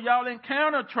 whenever y'all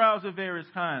encounter trials of various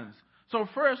kinds. So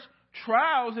first,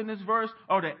 trials in this verse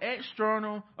are the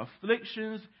external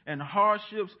afflictions and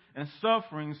hardships and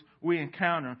sufferings we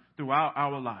encounter throughout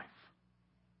our life.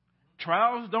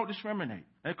 Trials don't discriminate.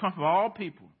 They come from all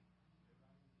people.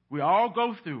 We all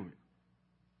go through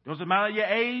it. Doesn't matter your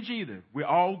age either. We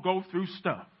all go through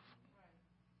stuff.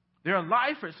 There are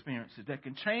life experiences that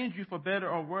can change you for better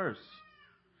or worse.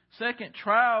 Second,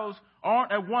 trials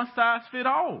aren't a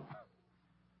one-size-fits-all.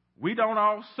 We don't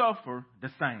all suffer the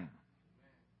same.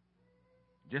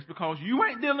 Just because you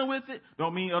ain't dealing with it,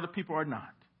 don't mean other people are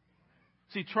not.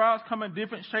 See, trials come in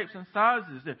different shapes and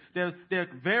sizes. There are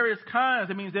various kinds.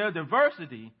 It means there's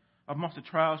diversity amongst the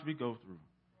trials we go through.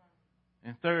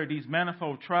 And third, these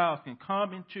manifold trials can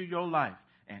come into your life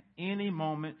at any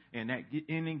moment and at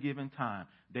any given time.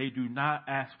 They do not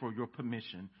ask for your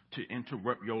permission to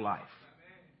interrupt your life.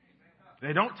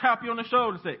 They don't tap you on the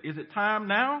shoulder and say, is it time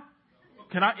now?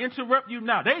 Can I interrupt you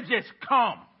now? They just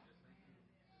come.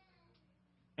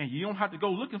 And you don't have to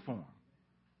go looking for them.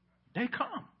 They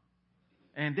come.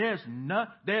 And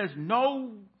there's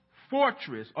no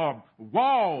fortress or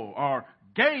wall or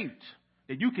gate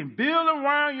that you can build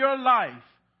around your life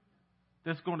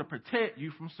that's going to protect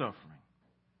you from suffering.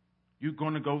 You're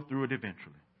going to go through it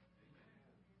eventually.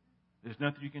 There's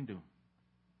nothing you can do.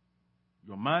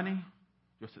 Your money,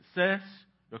 your success,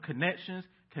 your connections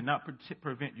cannot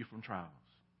prevent you from trials.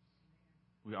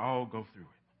 We all go through it.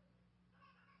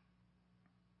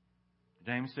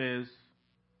 James says,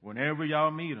 whenever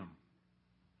y'all meet them,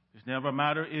 it's never a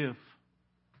matter if,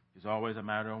 it's always a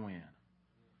matter of when.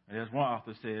 And as one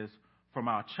author says, from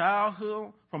our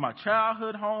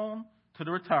childhood home to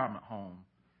the retirement home,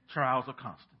 trials are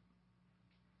constant.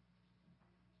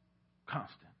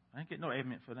 Constant. I ain't get no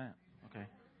amen for that. Okay.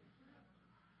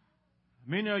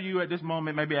 Many of you at this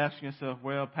moment may be asking yourself,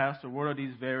 well, Pastor, what are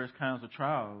these various kinds of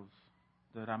trials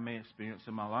that I may experience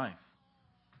in my life?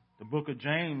 The book of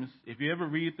James, if you ever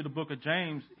read through the book of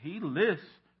James, he lists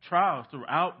trials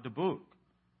throughout the book.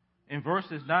 In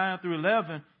verses 9 through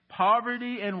 11,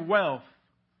 poverty and wealth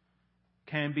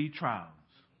can be trials.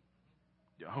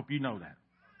 I hope you know that.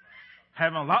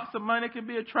 Having lots of money can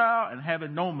be a trial, and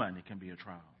having no money can be a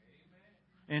trial.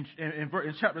 In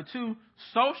chapter 2,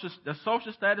 the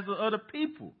social status of other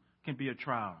people can be a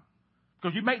trial.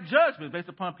 Because you make judgments based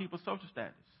upon people's social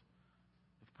status.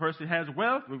 If a person has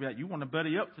wealth, you want to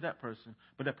buddy up to that person.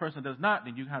 But that person does not,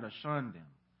 then you have to shun them.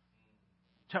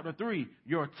 Chapter 3,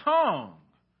 your tongue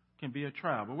can be a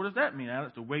trial. But what does that mean,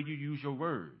 Alex? The way you use your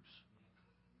words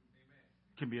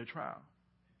can be a trial.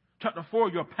 Chapter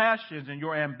 4, your passions and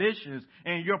your ambitions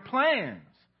and your plans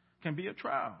can be a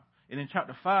trial. And in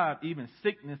chapter 5, even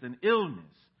sickness and illness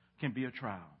can be a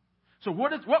trial. So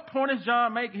what point is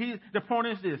John making? The point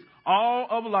is this. All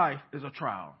of life is a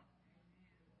trial.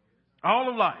 All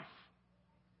of life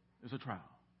is a trial.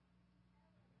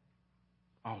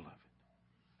 All of it.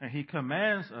 And he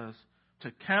commands us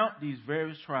to count these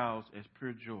various trials as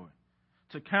pure joy.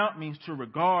 To count means to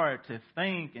regard, to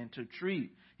think, and to treat.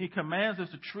 He commands us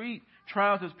to treat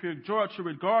trials as pure joy, to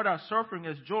regard our suffering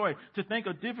as joy, to think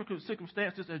of difficult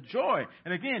circumstances as joy.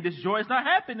 And again, this joy is not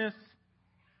happiness.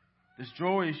 This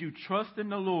joy is you trust in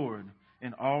the Lord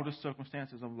in all the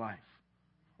circumstances of life.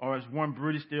 Or as one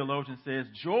British theologian says,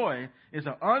 joy is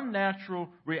an unnatural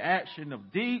reaction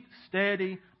of deep,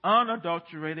 steady,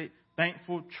 unadulterated,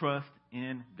 thankful trust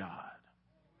in God.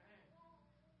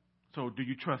 So do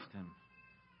you trust him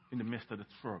in the midst of the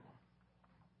struggle?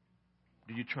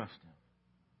 Do you trust him?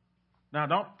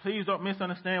 Now, please don't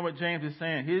misunderstand what James is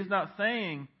saying. He's not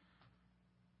saying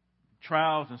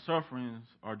trials and sufferings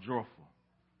are joyful,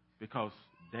 because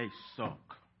they suck.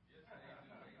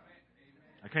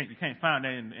 You can't find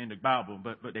that in the Bible,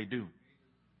 but they do.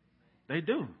 They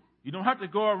do. You don't have to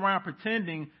go around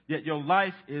pretending that your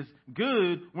life is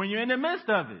good when you're in the midst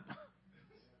of it.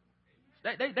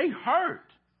 They hurt.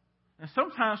 And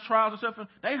sometimes trials and suffering,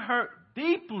 they hurt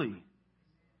deeply.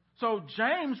 So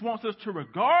James wants us to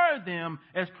regard them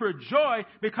as pure joy,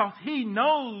 because he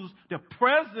knows the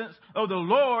presence of the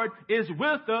Lord is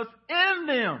with us in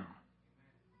them.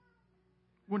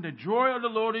 When the joy of the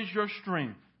Lord is your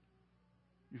strength,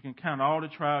 you can count all the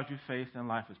trials you face in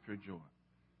life as pure joy.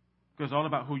 Because it's all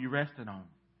about who you're resting on.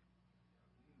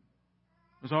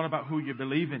 It's all about who you're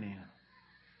believing in.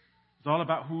 It's all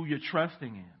about who you're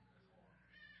trusting in.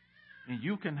 And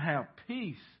you can have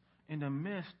peace in the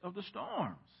midst of the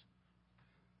storms.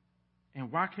 And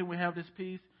why can we have this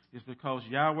peace? It's because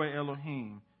Yahweh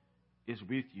Elohim is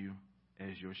with you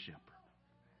as your shepherd.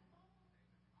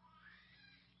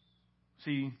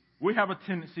 See, we have a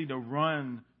tendency to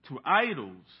run to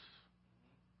idols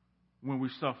when we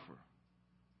suffer.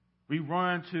 We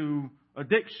run to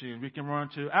addiction. We can run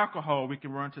to alcohol. We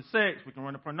can run to sex. We can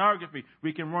run to pornography.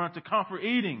 We can run to comfort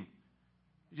eating.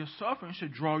 Your suffering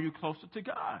should draw you closer to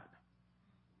God.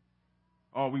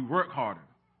 Or we work harder.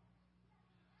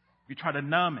 We try to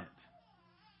numb it.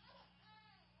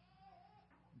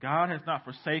 God has not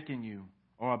forsaken you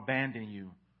or abandoned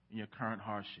you in your current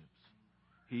hardships.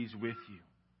 He's with you.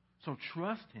 So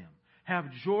trust him. Have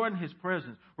joy in his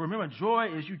presence. Remember,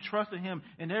 joy is you trusting him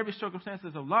in every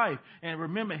circumstances of life. And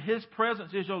remember, his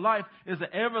presence is your life, is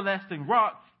an everlasting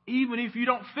rock, even if you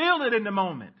don't feel it in the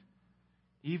moment.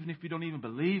 Even if you don't even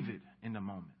believe it in the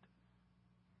moment.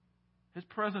 His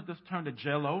presence doesn't turn to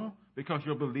jello because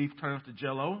your belief turns to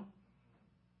jello.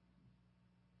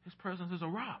 His presence is a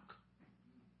rock.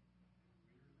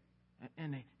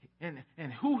 And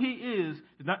who he is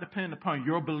not dependent upon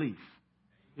your belief.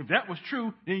 If that was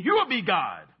true, then you would be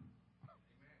God.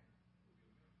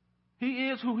 He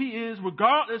is who he is,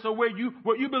 regardless of what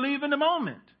you believe in the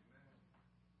moment.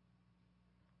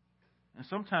 And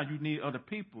sometimes you need other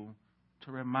people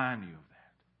to remind you of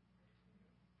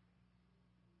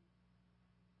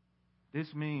that.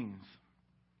 This means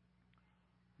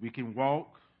we can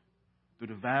walk through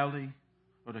the valley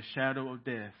of the shadow of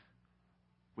death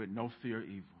with no fear of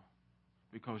evil,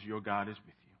 because your God is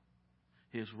with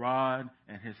you. His rod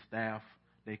and his staff,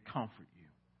 they comfort you.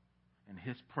 And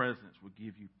his presence will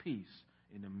give you peace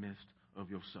in the midst of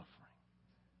your suffering.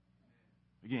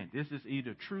 Again, this is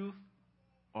either truth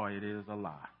or it is a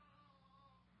lie.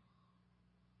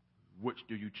 Which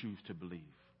do you choose to believe?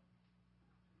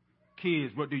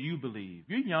 Kids, what do you believe?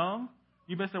 You're young.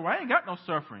 You may say, well, I ain't got no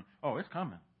suffering. Oh, it's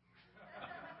coming.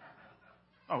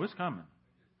 Oh, it's coming.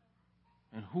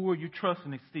 And who are you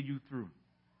trusting to see you through?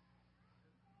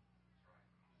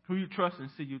 Who you trusting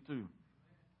to see you through?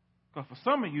 Because for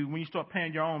some of you, when you start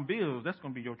paying your own bills, that's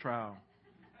going to be your trial.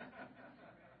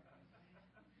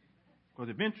 Because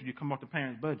eventually you come off the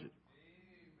parent's budget.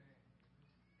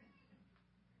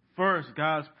 First,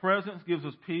 God's presence gives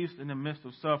us peace in the midst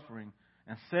of suffering.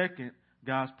 And second,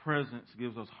 God's presence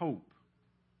gives us hope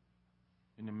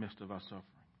in the midst of our suffering.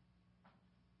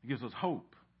 He gives us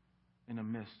hope in the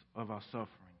midst of our suffering.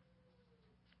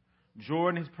 Joy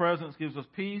in his presence gives us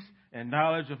peace, and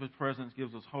knowledge of his presence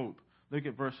gives us hope. Look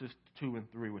at verses 2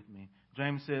 and 3 with me.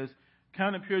 James says,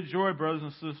 count it pure joy, brothers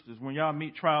and sisters, when y'all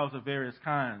meet trials of various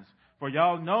kinds. For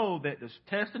y'all know that the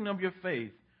testing of your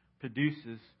faith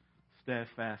produces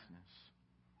steadfastness.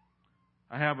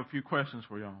 I have a few questions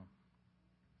for y'all.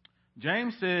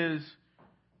 James says,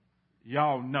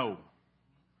 y'all know.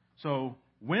 So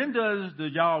when does the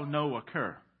y'all know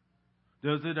occur?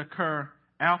 Does it occur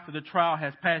after the trial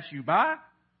has passed you by?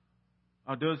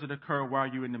 Or does it occur while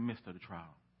you're in the midst of the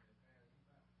trial?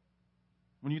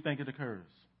 When do you think it occurs?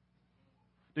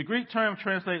 The Greek term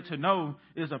translated to know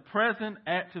is a present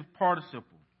active participle.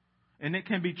 And it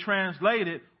can be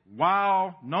translated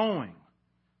while knowing.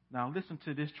 Now listen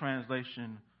to this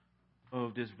translation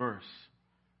of this verse.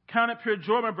 Count it pure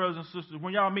joy, my brothers and sisters,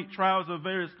 when y'all meet trials of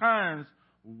various kinds,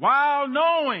 while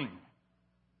knowing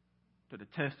that the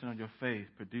testing of your faith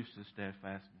produces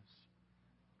steadfastness.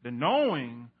 The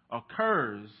knowing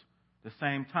occurs the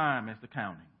same time as the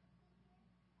counting.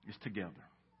 It's together.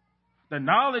 The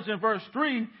knowledge in verse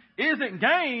 3 isn't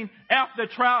gained after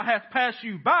the trial has passed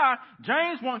you by.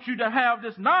 James wants you to have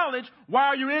this knowledge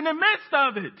while you're in the midst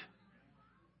of it.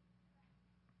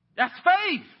 That's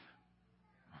faith.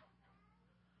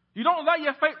 You don't lay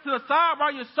your faith to the side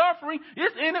while you're suffering.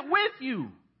 It's in it with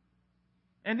you.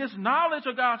 And this knowledge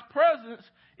of God's presence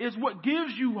is what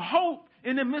gives you hope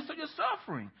in the midst of your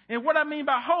suffering. And what I mean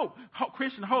by hope,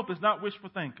 Christian hope is not wishful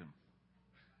thinking.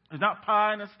 It's not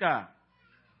pie in the sky.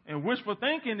 And wishful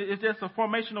thinking is just a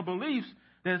formation of beliefs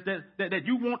that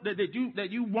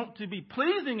you want to be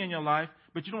pleasing in your life,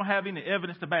 but you don't have any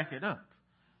evidence to back it up.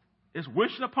 It's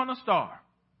wishing upon a star.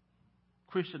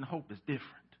 Christian hope is different.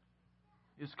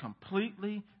 It's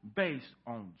completely based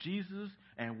on Jesus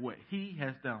and what he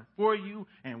has done for you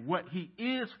and what he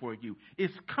is for you.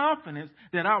 It's confidence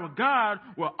that our God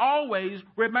will always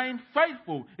remain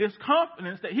faithful. It's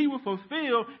confidence that he will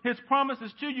fulfill his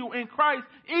promises to you in Christ,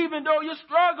 even though you're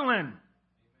struggling.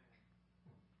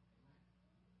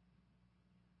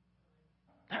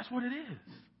 That's what it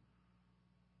is.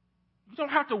 You don't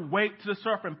have to wait till the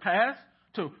suffering pass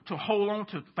to hold on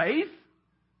to faith.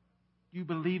 You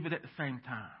believe it at the same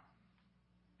time.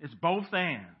 It's both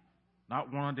and, not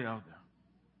one or the other.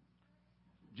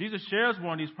 Jesus shares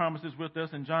one of these promises with us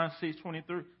in John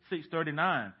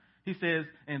 6:39. He says,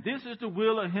 "And this is the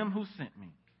will of him who sent me,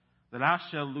 that I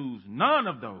shall lose none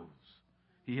of those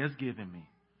he has given me,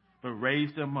 but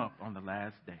raise them up on the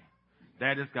last day."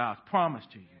 That is God's promise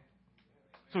to you.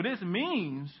 So this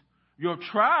means your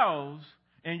trials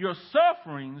and your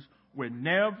sufferings will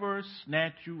never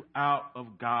snatch you out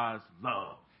of God's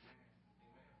love.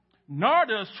 Nor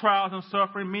does trials and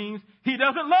suffering means he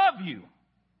doesn't love you.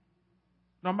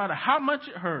 No matter how much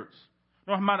it hurts,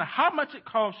 no matter how much it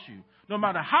costs you, no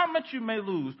matter how much you may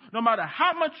lose, no matter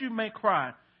how much you may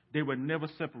cry, they will never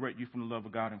separate you from the love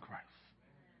of God in Christ.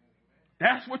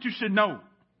 That's what you should know.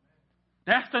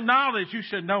 That's the knowledge you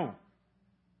should know.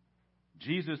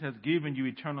 Jesus has given you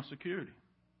eternal security.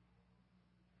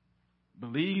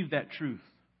 Believe that truth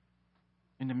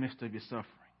in the midst of your suffering.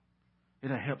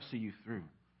 It'll help see you through.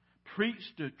 Preach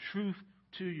the truth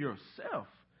to yourself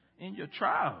in your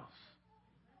trials.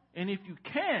 And if you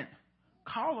can't,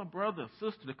 call a brother or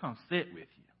sister to come sit with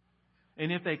you.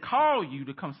 And if they call you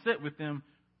to come sit with them,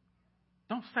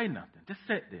 don't say nothing. Just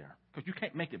sit there, because you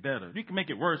can't make it better. You can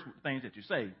make it worse with things that you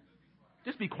say.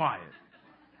 Just be quiet.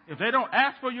 If they don't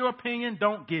ask for your opinion,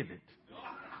 don't give it.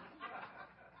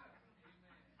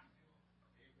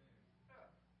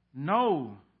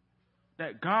 Know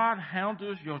that God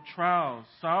handles your trials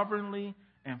sovereignly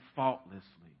and faultlessly.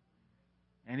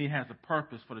 And he has a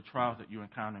purpose for the trials that you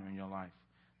encounter in your life.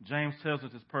 James tells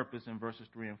us his purpose in verses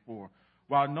 3 and 4.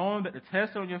 While knowing that the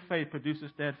test on your faith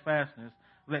produces steadfastness,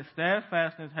 let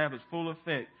steadfastness have its full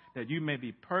effect, that you may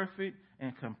be perfect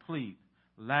and complete,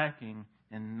 lacking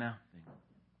in nothing.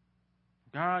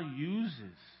 God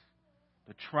uses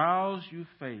the trials you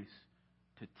face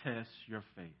to test your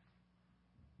faith.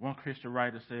 One Christian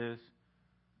writer says,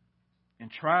 in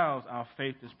trials, our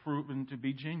faith is proven to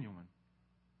be genuine.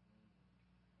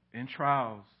 In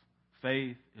trials,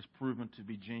 faith is proven to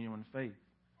be genuine faith.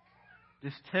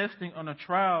 This testing on the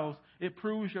trials, it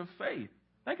proves your faith.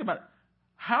 Think about it.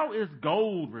 How is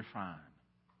gold refined?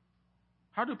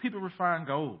 How do people refine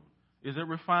gold? Is it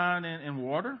refined in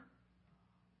water?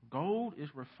 Gold is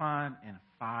refined in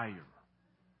fire.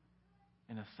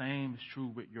 And the same is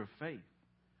true with your faith.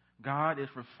 God is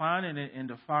refining it in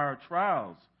the fire of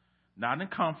trials, not in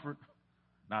comfort,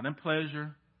 not in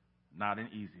pleasure, not in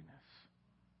easiness.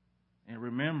 And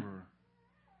remember,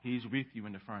 he's with you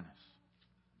in the furnace.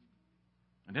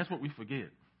 And that's what we forget.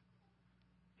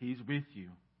 He's with you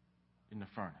in the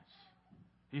furnace.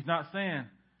 He's not saying,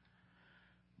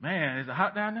 man, is it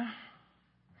hot down there?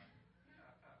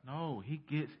 No, he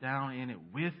gets down in it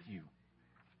with you.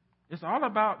 It's all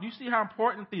about, you see how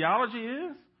important theology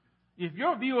is? If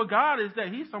your view of God is that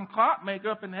he's some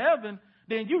clockmaker up in heaven,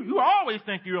 then you always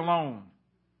think you're alone.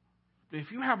 But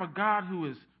if you have a God who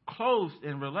is close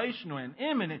and relational and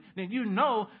immanent, then you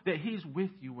know that he's with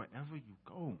you wherever you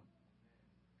go.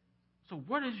 So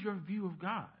what is your view of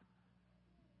God?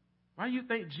 Why do you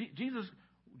think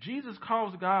Jesus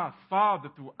calls God Father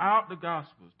throughout the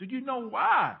Gospels? Do you know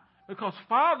why? Because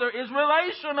Father is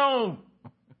relational.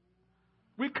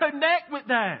 We connect with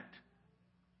that.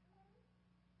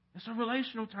 It's a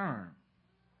relational term.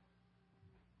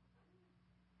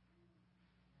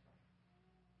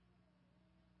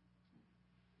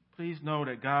 Please know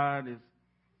that God is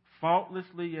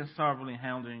faultlessly and sovereignly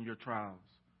handling your trials.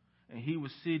 And he will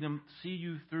see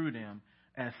you through them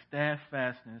as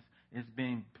steadfastness is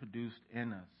being produced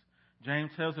in us.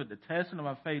 James tells us the testing of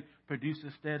our faith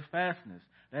produces steadfastness.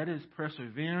 That is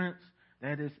perseverance.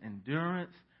 That is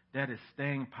endurance. That is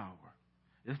staying power.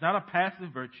 It's not a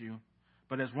passive virtue,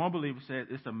 but as one believer said,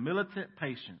 it's a militant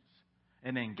patience,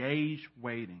 an engaged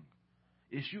waiting.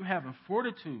 is you having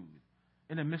fortitude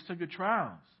in the midst of your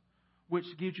trials, which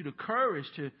gives you the courage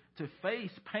to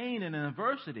face pain and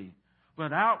adversity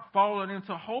without falling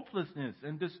into hopelessness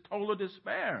and this total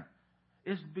despair.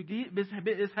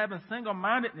 It's having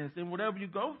single-mindedness in whatever you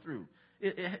go through.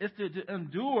 It's to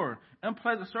endure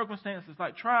unpleasant circumstances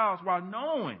like trials while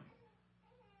knowing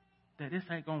that this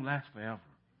ain't going to last forever.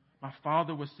 My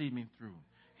Father will see me through.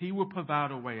 He will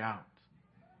provide a way out.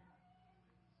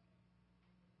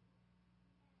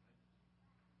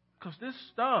 Because this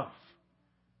stuff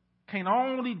can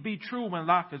only be true when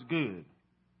life is good.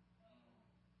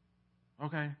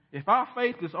 Okay? If our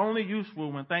faith is only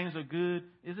useful when things are good,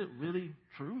 is it really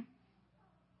true?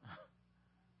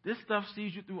 This stuff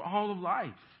sees you through all of life.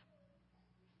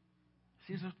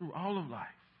 Sees us through all of life.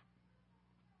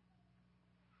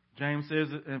 James says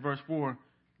in verse 4,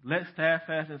 let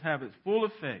steadfastness have its full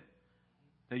effect,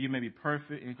 that you may be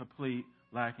perfect and complete,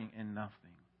 lacking in nothing.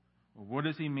 Well, what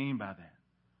does he mean by that?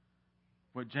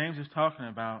 What James is talking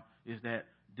about is that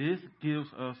this gives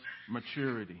us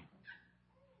maturity.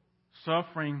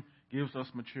 Suffering gives us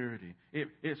maturity.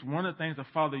 It's one of the things the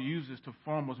Father uses to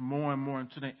form us more and more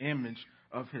into the image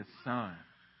of His Son.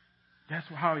 That's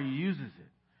how He uses it.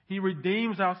 He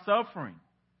redeems our suffering.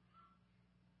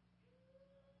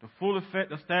 The full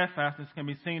effect of steadfastness can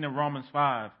be seen in Romans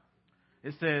 5.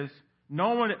 It says,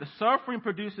 knowing that the suffering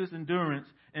produces endurance,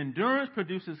 endurance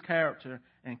produces character,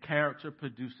 and character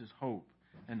produces hope.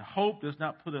 And hope does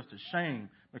not put us to shame,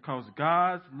 because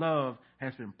God's love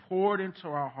has been poured into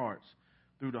our hearts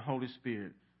through the Holy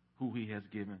Spirit, who He has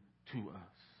given to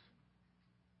us.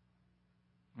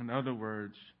 In other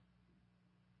words,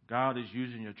 God is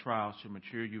using your trials to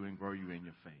mature you and grow you in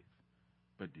your faith.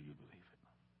 But do you believe it?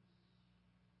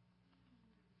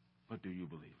 But do you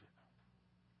believe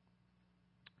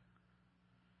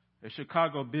it? A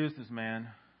Chicago businessman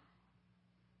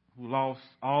who lost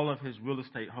all of his real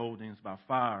estate holdings by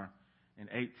fire in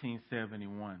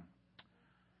 1871.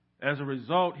 As a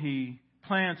result, he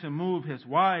planned to move his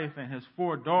wife and his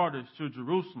 4 daughters to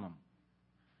Jerusalem.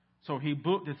 So he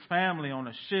booked his family on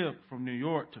a ship from New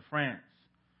York to France.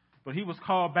 But he was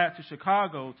called back to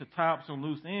Chicago to tie up some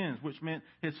loose ends, which meant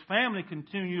his family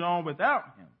continued on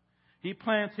without him. He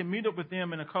planned to meet up with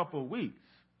them in a couple of weeks.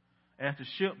 As the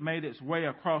ship made its way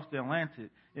across the Atlantic,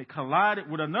 it collided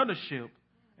with another ship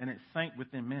and it sank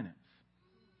within minutes.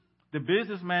 The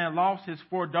businessman lost his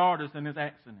 4 daughters in this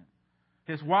accident.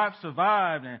 His wife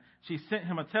survived, and she sent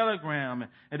him a telegram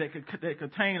that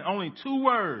contained only 2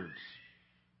 words: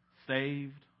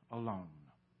 saved alone.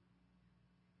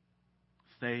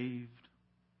 Saved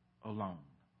alone.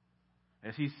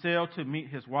 As he sailed to meet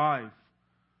his wife,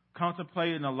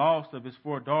 contemplating the loss of his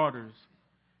 4 daughters,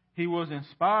 he was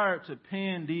inspired to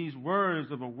pen these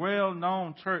words of a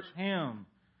well-known church hymn.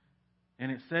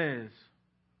 And it says,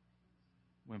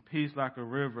 when peace like a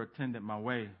river attended my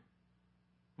way,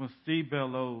 when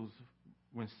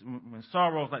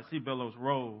sorrows like sea billows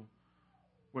roll,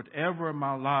 whatever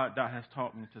my lot thou hast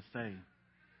taught me to say,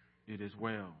 it is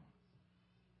well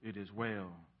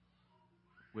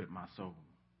with my soul.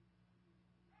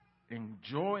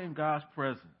 Enjoying God's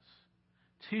presence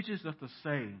teaches us to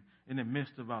say in the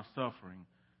midst of our suffering,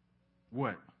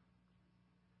 what?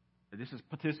 This is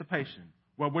participation.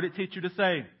 What would it teach you to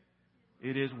say?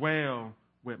 It is well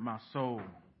with my soul.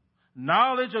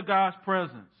 Knowledge of God's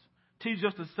presence teaches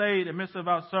us to say in the midst of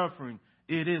our suffering,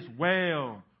 it is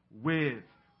well with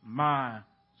my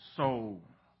soul.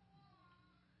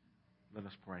 Let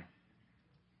us pray.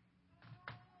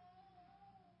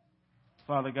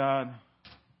 Father God,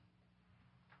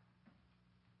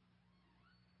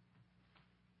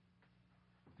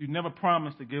 you never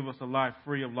promised to give us a life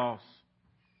free of loss.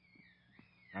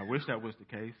 I wish that was the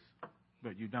case,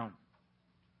 but you don't.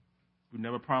 You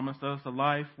never promised us a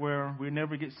life where we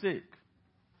never get sick.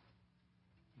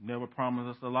 You never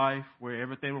promised us a life where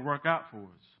everything will work out for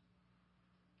us.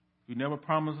 You never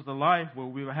promised us a life where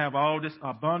we will have all this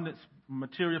abundance,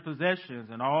 material possessions,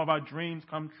 and all of our dreams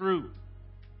come true.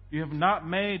 You have not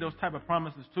made those type of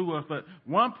promises to us, but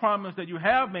one promise that you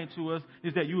have made to us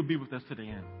is that you will be with us to the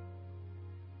end.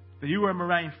 That you will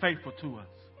remain faithful to us.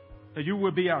 That you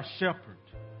will be our shepherd.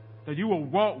 That you will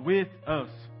walk with us,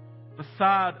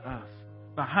 beside us,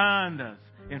 behind us,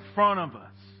 in front of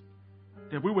us.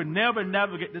 That we would never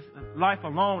navigate this life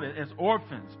alone as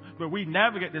orphans, but we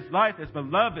navigate this life as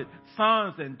beloved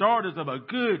sons and daughters of a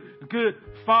good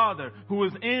Father who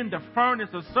is in the furnace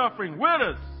of suffering with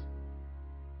us.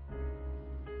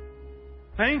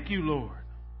 Thank you, Lord.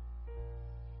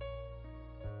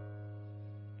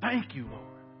 Thank you, Lord.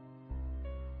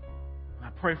 And I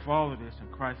pray for all of this in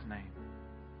Christ's name.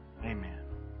 Amen.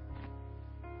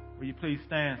 Will you please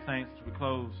stand, saints, as we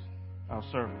close our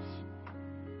service?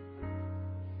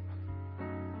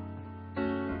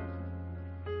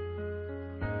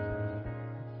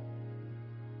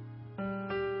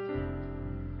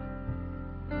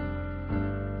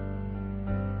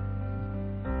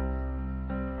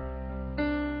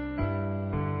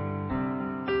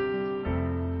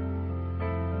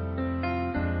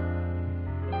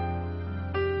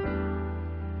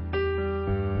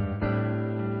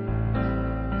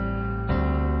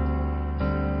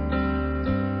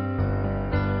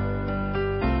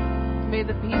 May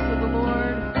the peace of the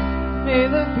Lord, may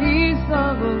the peace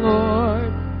of the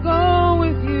Lord go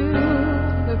with you.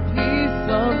 The peace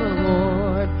of the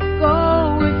Lord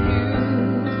go with you.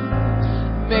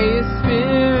 May His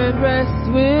Spirit rest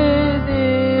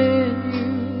within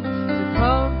you to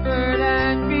comfort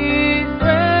and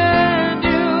befriend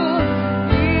you.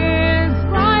 He is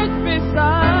right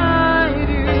beside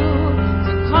you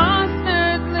to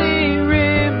constantly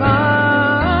remind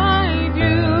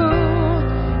you.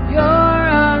 You're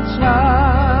a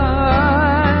child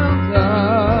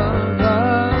of the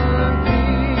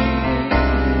King.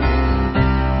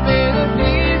 May the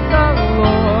peace of the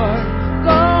Lord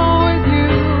go with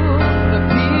you. The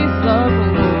peace of the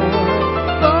Lord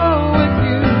go with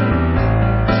you.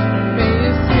 May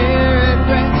His Spirit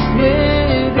rest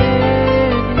within you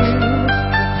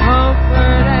to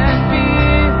comfort and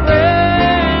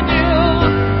befriend you.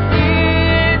 He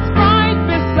is right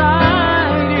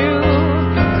beside you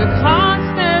to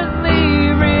constantly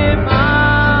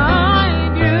remind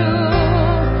you.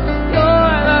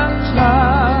 You're a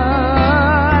child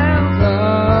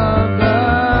of the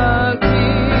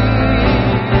King.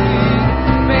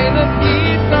 May the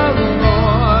peace of the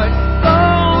Lord go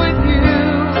with you.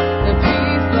 The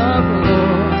peace of the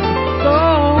Lord go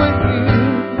with you.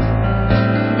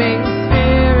 May His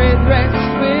Spirit rest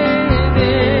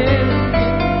within you,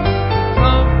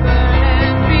 comfort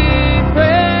and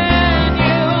befriend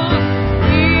you.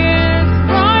 He is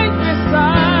right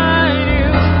beside you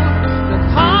to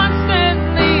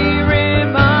constantly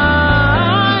remind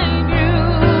you.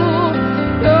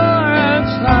 You're a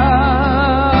child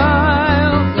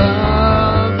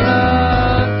of the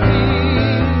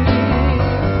King.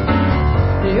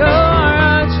 You're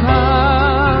a child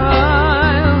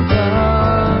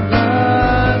of the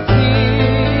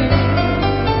King.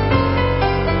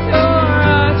 You're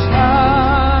a child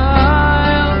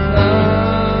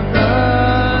of the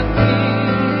King.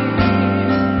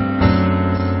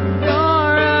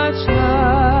 You're a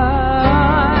child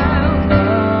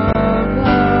of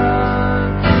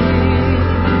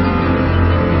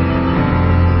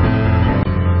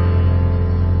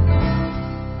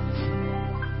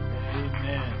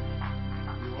Amen.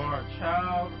 You are a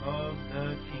child of the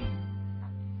King.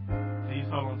 Please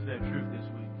hold on to that truth this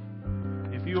week.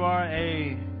 If you are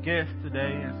a guest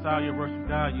today inside your worship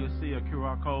guide, you'll see a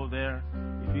QR code there.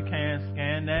 If you can,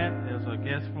 scan that. There's a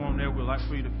guest form there we'd like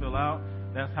for you to fill out.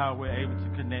 That's how we're able to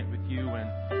connect with you and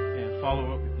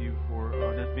follow up with you for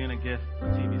just being a guest for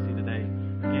TBC today.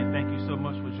 Again, thank you so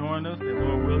much for joining us. And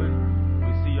Lord willing,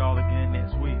 we see y'all again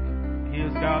next week.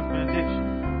 Here's God's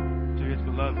benediction to His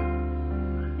beloved.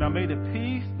 Now may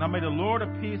the Lord of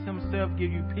peace Himself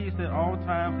give you peace at all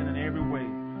times and in every way.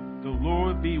 The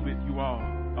Lord be with you all.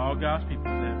 All God's people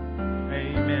said,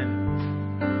 amen.